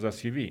versus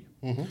SUV.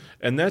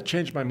 And that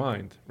changed my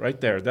mind right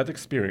there, that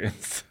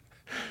experience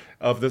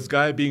of this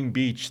guy being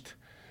beached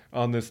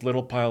on this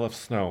little pile of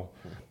snow.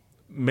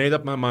 Made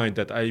up my mind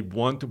that I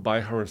want to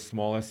buy her a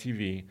small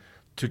SUV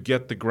to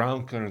get the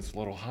ground clearance a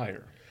little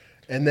higher.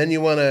 And then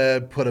you want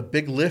to put a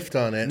big lift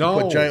on it, and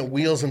put giant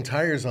wheels and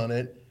tires on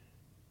it.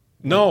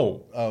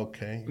 No.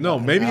 Okay. No,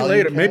 maybe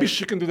later. Maybe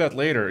she can do that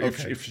later.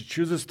 Okay. If she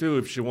chooses to,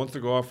 if she wants to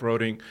go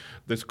off-roading,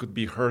 this could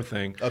be her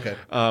thing. Okay.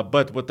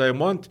 But what I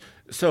want,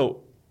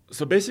 so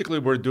basically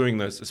we're doing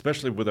this,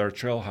 especially with our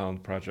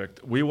Trailhound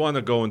project. We want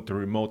to go into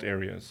remote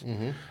areas,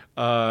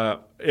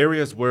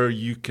 areas where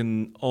you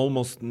can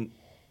almost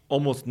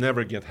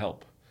never get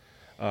help.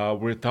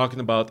 We're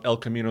talking about El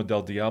Camino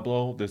del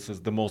Diablo. This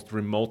is the most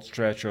remote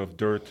stretch of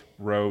dirt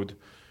road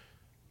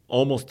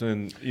almost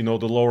in, the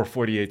lower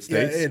 48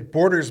 states. Yeah, it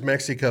borders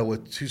Mexico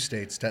with 2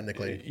 states,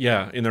 technically.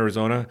 Yeah, in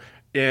Arizona.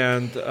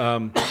 And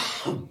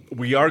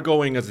we are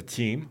going as a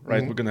team,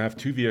 right? We're going to have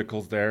 2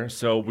 vehicles there,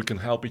 so we can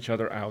help each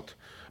other out.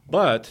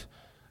 But,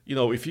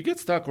 if you get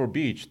stuck or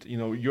beached,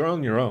 you're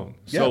on your own.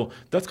 Yeah. So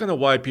that's kind of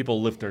why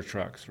people lift their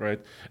trucks, right?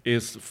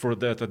 Is for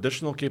that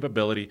additional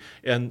capability.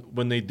 And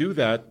when they do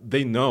that,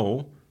 they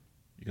know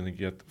you're going to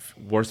get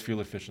worse fuel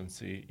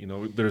efficiency.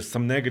 There's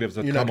some negatives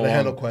that You're come not going to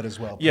along. handle quite as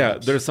well. Yeah,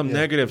 perhaps. there's some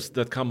negatives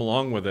that come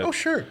along with it. Oh,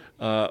 sure.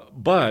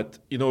 But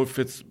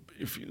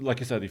if like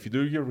I said, if you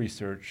do your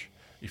research,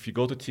 if you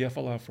go to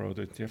TFL Off-Road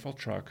or TFL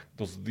Truck,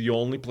 those are the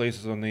only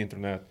places on the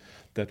internet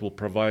that will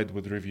provide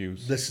with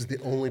reviews. This is the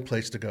only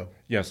place to go.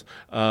 Yes.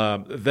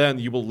 Then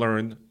you will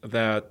learn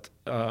that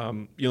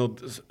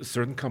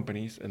certain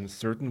companies and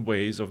certain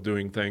ways of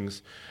doing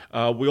things.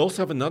 We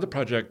also have another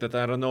project that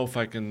I don't know if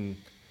I can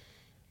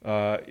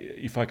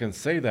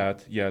say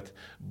that yet,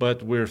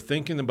 but we're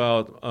thinking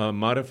about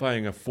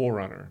modifying a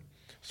 4Runner.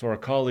 So our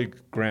colleague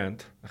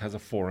Grant has a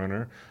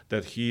 4Runner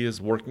that he is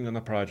working on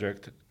a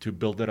project to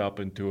build it up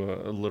into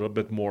a little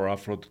bit more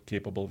off-road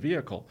capable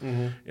vehicle.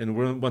 Mm-hmm.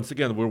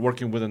 And we're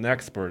working with an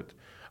expert.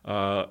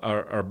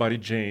 Our buddy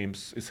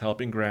James is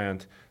helping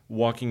Grant,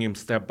 walking him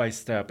step by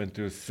step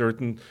into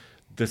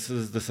this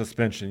is the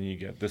suspension you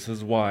get. This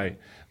is why.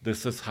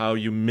 This is how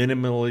you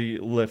minimally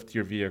lift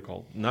your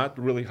vehicle. Not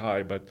really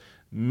high, but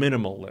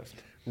minimal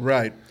lift.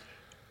 Right.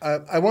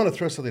 I want to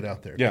throw something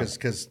out there Yeah.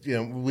 because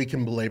we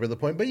can belabor the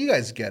point, but you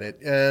guys get it.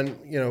 And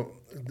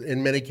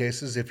in many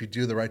cases, if you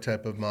do the right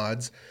type of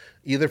mods,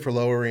 either for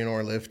lowering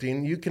or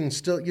lifting, you can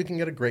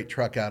get a great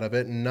truck out of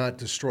it and not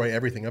destroy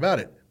everything about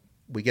it.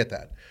 We get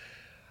that.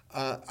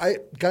 I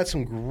got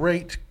some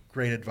great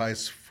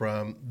advice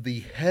from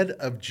the head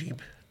of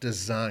Jeep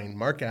design,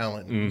 Mark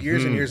Allen,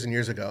 years and years and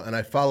years ago, and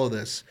I follow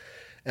this.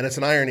 And it's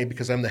an irony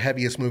because I'm the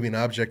heaviest moving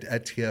object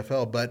at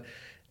TFL, but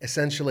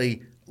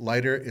essentially,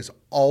 lighter is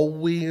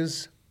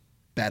always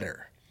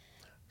better.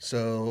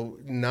 So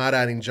not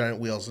adding giant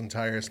wheels and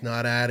tires,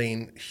 not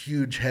adding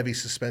huge heavy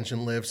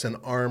suspension lifts and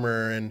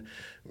armor and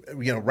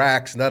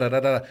racks,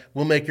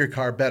 will make your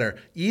car better,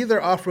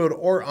 either off-road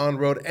or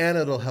on-road, and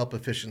it'll help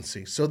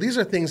efficiency. So these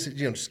are things that,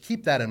 just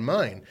keep that in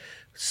mind.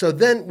 So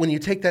then when you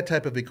take that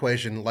type of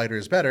equation, lighter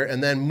is better,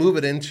 and then move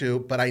it into,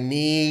 but I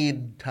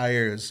need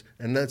tires,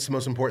 and that's the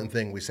most important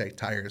thing, we say,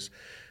 tires.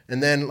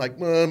 And then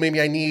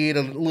maybe I need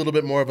a little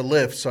bit more of a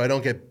lift so I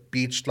don't get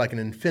beached like an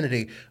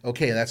Infinity.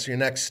 Okay, that's your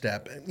next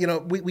step.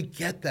 We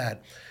get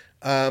that.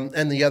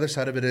 And the other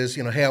side of it is,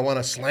 hey, I want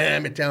to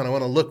slam it down. I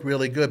want to look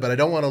really good, but I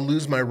don't want to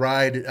lose my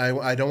ride.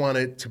 I don't want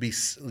it to be,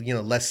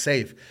 less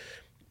safe.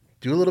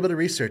 Do a little bit of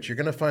research. You're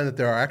going to find that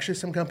there are actually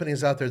some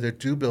companies out there that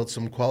do build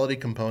some quality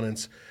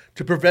components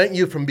to prevent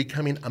you from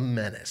becoming a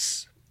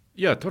menace.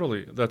 Yeah,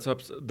 totally. That's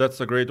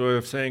a great way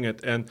of saying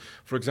it. And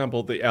for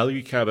example, the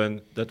LU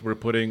cabin that we're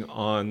putting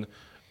on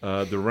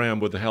the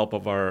Ram with the help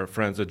of our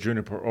friends at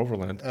Juniper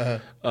Overland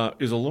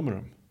is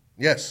aluminum.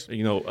 Yes.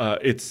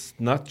 It's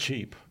not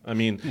cheap. I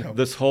mean, No.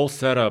 This whole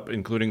setup,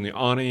 including the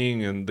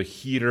awning and the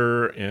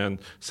heater and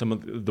some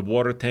of the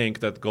water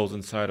tank that goes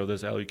inside of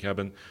this LU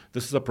cabin,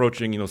 this is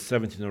approaching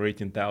 $17,000 or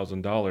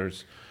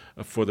 $18,000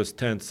 for this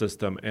tent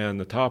system and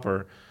the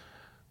topper,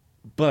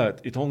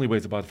 but it only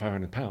weighs about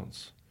 500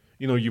 pounds.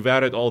 You've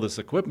added all this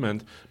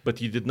equipment,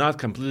 but you did not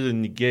completely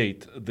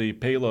negate the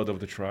payload of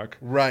the truck.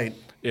 Right.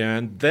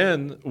 And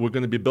then we're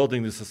going to be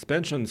building the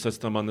suspension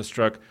system on this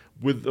truck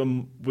with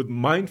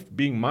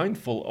being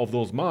mindful of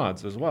those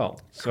mods as well.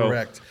 So,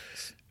 correct.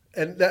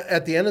 And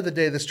at the end of the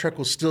day, this truck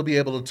will still be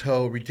able to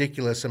tow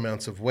ridiculous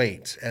amounts of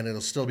weight, and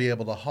it'll still be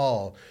able to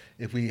haul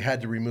if we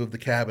had to remove the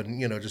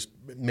cabin, just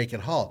make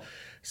it haul.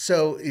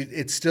 So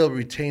it still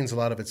retains a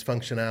lot of its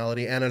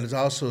functionality, and it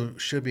also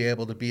should be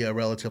able to be a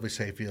relatively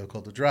safe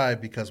vehicle to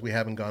drive because we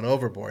haven't gone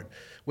overboard,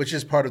 which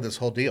is part of this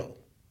whole deal.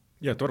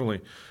 Yeah,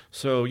 totally.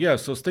 So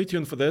stay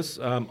tuned for this.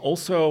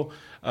 Also,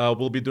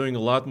 we'll be doing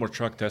a lot more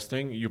truck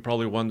testing. You're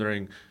probably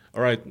wondering,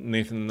 all right,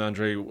 Nathan and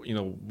Andre,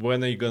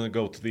 when are you going to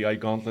go to the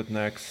iGauntlet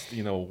next?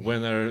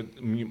 When are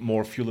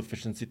more fuel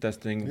efficiency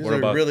testing? These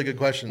are really good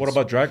questions. What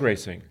about drag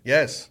racing?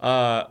 Yes.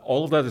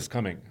 All of that is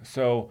coming.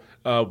 So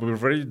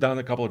we've already done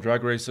a couple of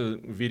drag race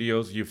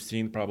videos you've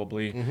seen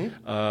probably.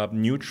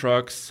 Mm-hmm. New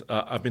trucks.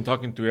 I've been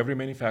talking to every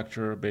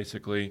manufacturer,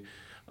 basically.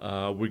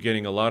 We're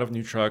getting a lot of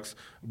new trucks.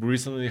 We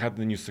recently had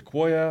the new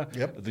Sequoia,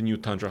 the new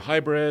Tundra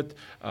Hybrid.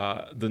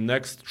 The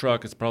next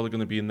truck is probably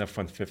going to be an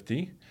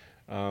F-150.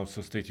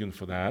 So stay tuned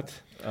for that.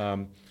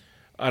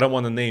 I don't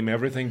want to name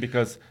everything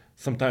because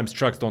sometimes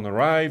trucks don't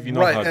arrive. You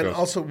know how it goes. And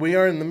also we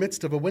are in the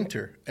midst of a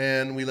winter,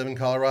 and we live in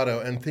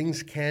Colorado, and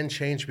things can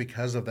change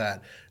because of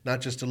that.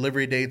 Not just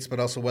delivery dates, but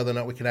also whether or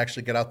not we can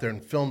actually get out there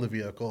and film the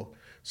vehicle.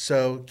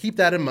 So keep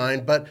that in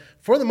mind. But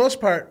for the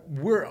most part,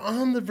 we're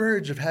on the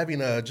verge of having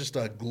just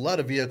a glut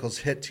of vehicles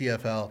hit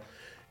TFL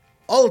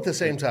all at the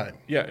same time.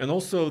 Yeah, and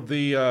also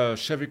the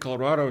Chevy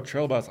Colorado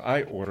Trail Bus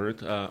I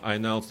ordered, I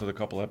announced it a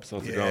couple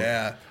episodes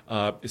ago,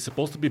 is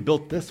supposed to be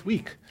built this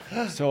week.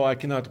 So I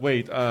cannot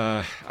wait.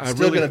 It's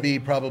still going to be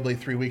probably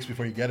 3 weeks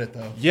before you get it,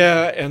 though.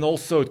 Yeah, and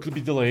also it could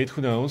be delayed.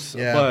 Who knows?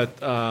 Yeah.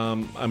 But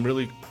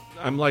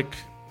I'm like,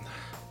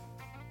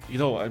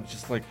 I'm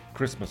just like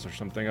Christmas or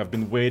something. I've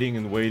been waiting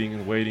and waiting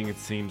and waiting, it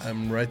seems.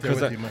 I'm right there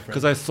with you, my friend.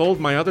 Because I sold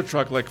my other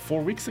truck like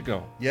 4 weeks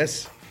ago.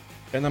 Yes.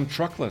 And I'm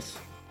truckless.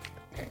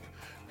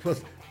 Well,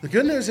 the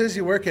good news is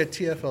you work at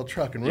TFL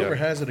Truck, and rumor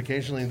has it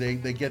occasionally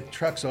they get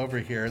trucks over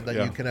here that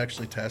you can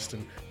actually test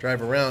and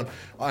drive around.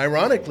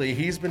 Ironically,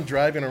 he's been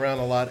driving around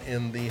a lot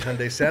in the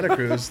Hyundai Santa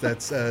Cruz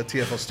that's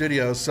TFL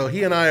Studios. So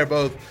he and I are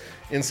both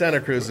in Santa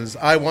Cruzes.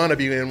 I want to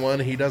be in one,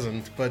 he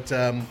doesn't. But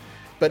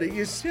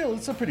it's,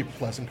 it's a pretty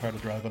pleasant car to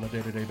drive on a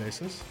day-to-day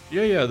basis.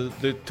 Yeah.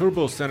 The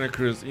turbo Santa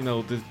Cruz,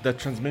 that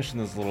transmission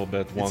is a little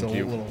bit wonky. It's a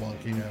little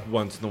wonky, yeah.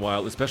 Once in a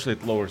while, especially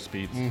at lower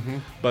speeds. Mm-hmm.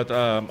 But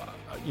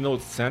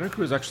Santa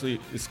Cruz actually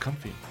is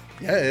comfy.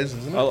 Yeah, it is,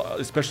 isn't it?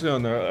 Especially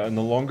on a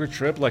longer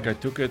trip, like I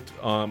took it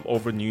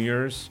over New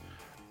Year's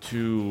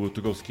to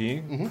go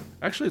skiing. Mm-hmm.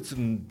 Actually, it's a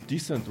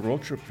decent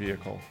road trip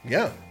vehicle.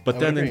 Yeah. But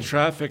then in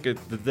traffic,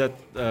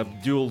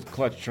 that dual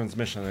clutch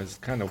transmission is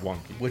kind of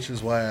wonky. Which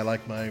is why I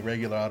like my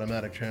regular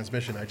automatic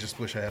transmission. I just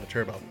wish I had a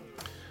turbo.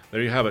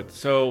 There you have it.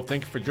 So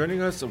thank you for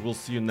joining us. We'll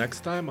see you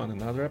next time on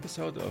another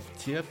episode of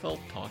TFL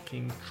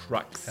Talking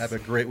Trucks. Have a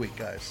great week,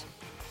 guys.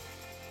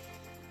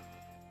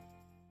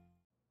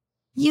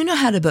 You know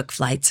how to book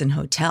flights and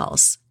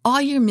hotels.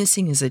 All you're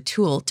missing is a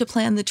tool to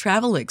plan the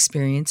travel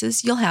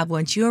experiences you'll have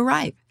once you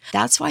arrive.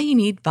 That's why you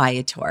need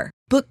Viator.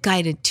 Book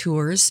guided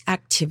tours,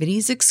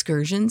 activities,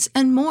 excursions,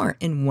 and more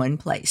in one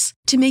place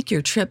to make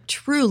your trip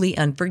truly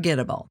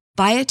unforgettable.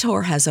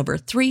 Viator has over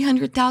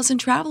 300,000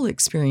 travel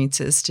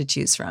experiences to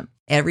choose from.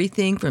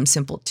 Everything from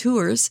simple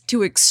tours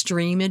to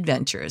extreme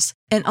adventures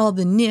and all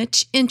the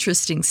niche,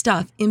 interesting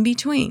stuff in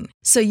between.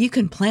 So you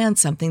can plan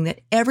something that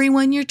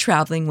everyone you're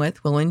traveling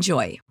with will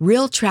enjoy.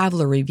 Real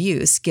traveler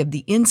reviews give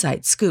the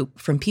inside scoop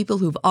from people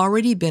who've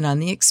already been on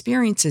the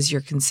experiences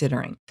you're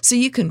considering. So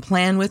you can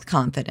plan with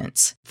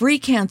confidence. Free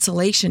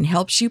cancellation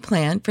helps you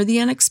plan for the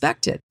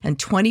unexpected. And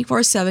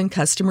 24/7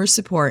 customer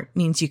support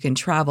means you can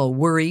travel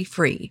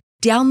worry-free.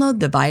 Download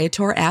the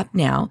Viator app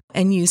now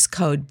and use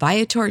code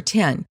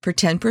Viator10 for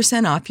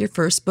 10% off your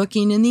first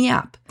booking in the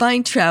app.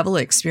 Find travel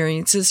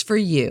experiences for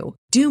you.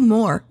 Do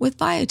more with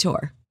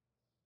Viator.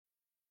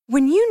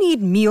 When you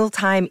need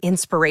mealtime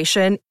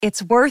inspiration,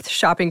 it's worth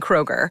shopping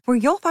Kroger, where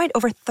you'll find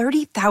over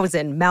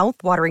 30,000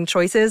 mouth-watering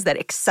choices that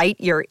excite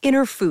your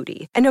inner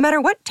foodie. And no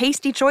matter what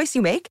tasty choice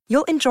you make,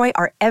 you'll enjoy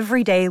our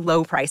everyday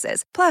low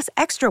prices, plus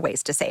extra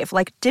ways to save,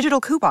 like digital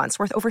coupons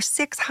worth over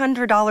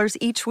 $600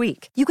 each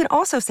week. You can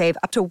also save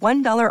up to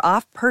 $1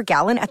 off per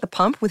gallon at the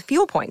pump with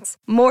fuel points.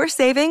 More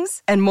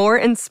savings and more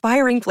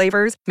inspiring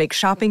flavors make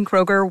shopping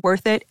Kroger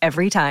worth it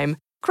every time.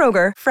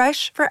 Kroger,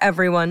 fresh for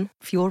everyone.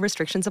 Fuel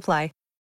restrictions apply.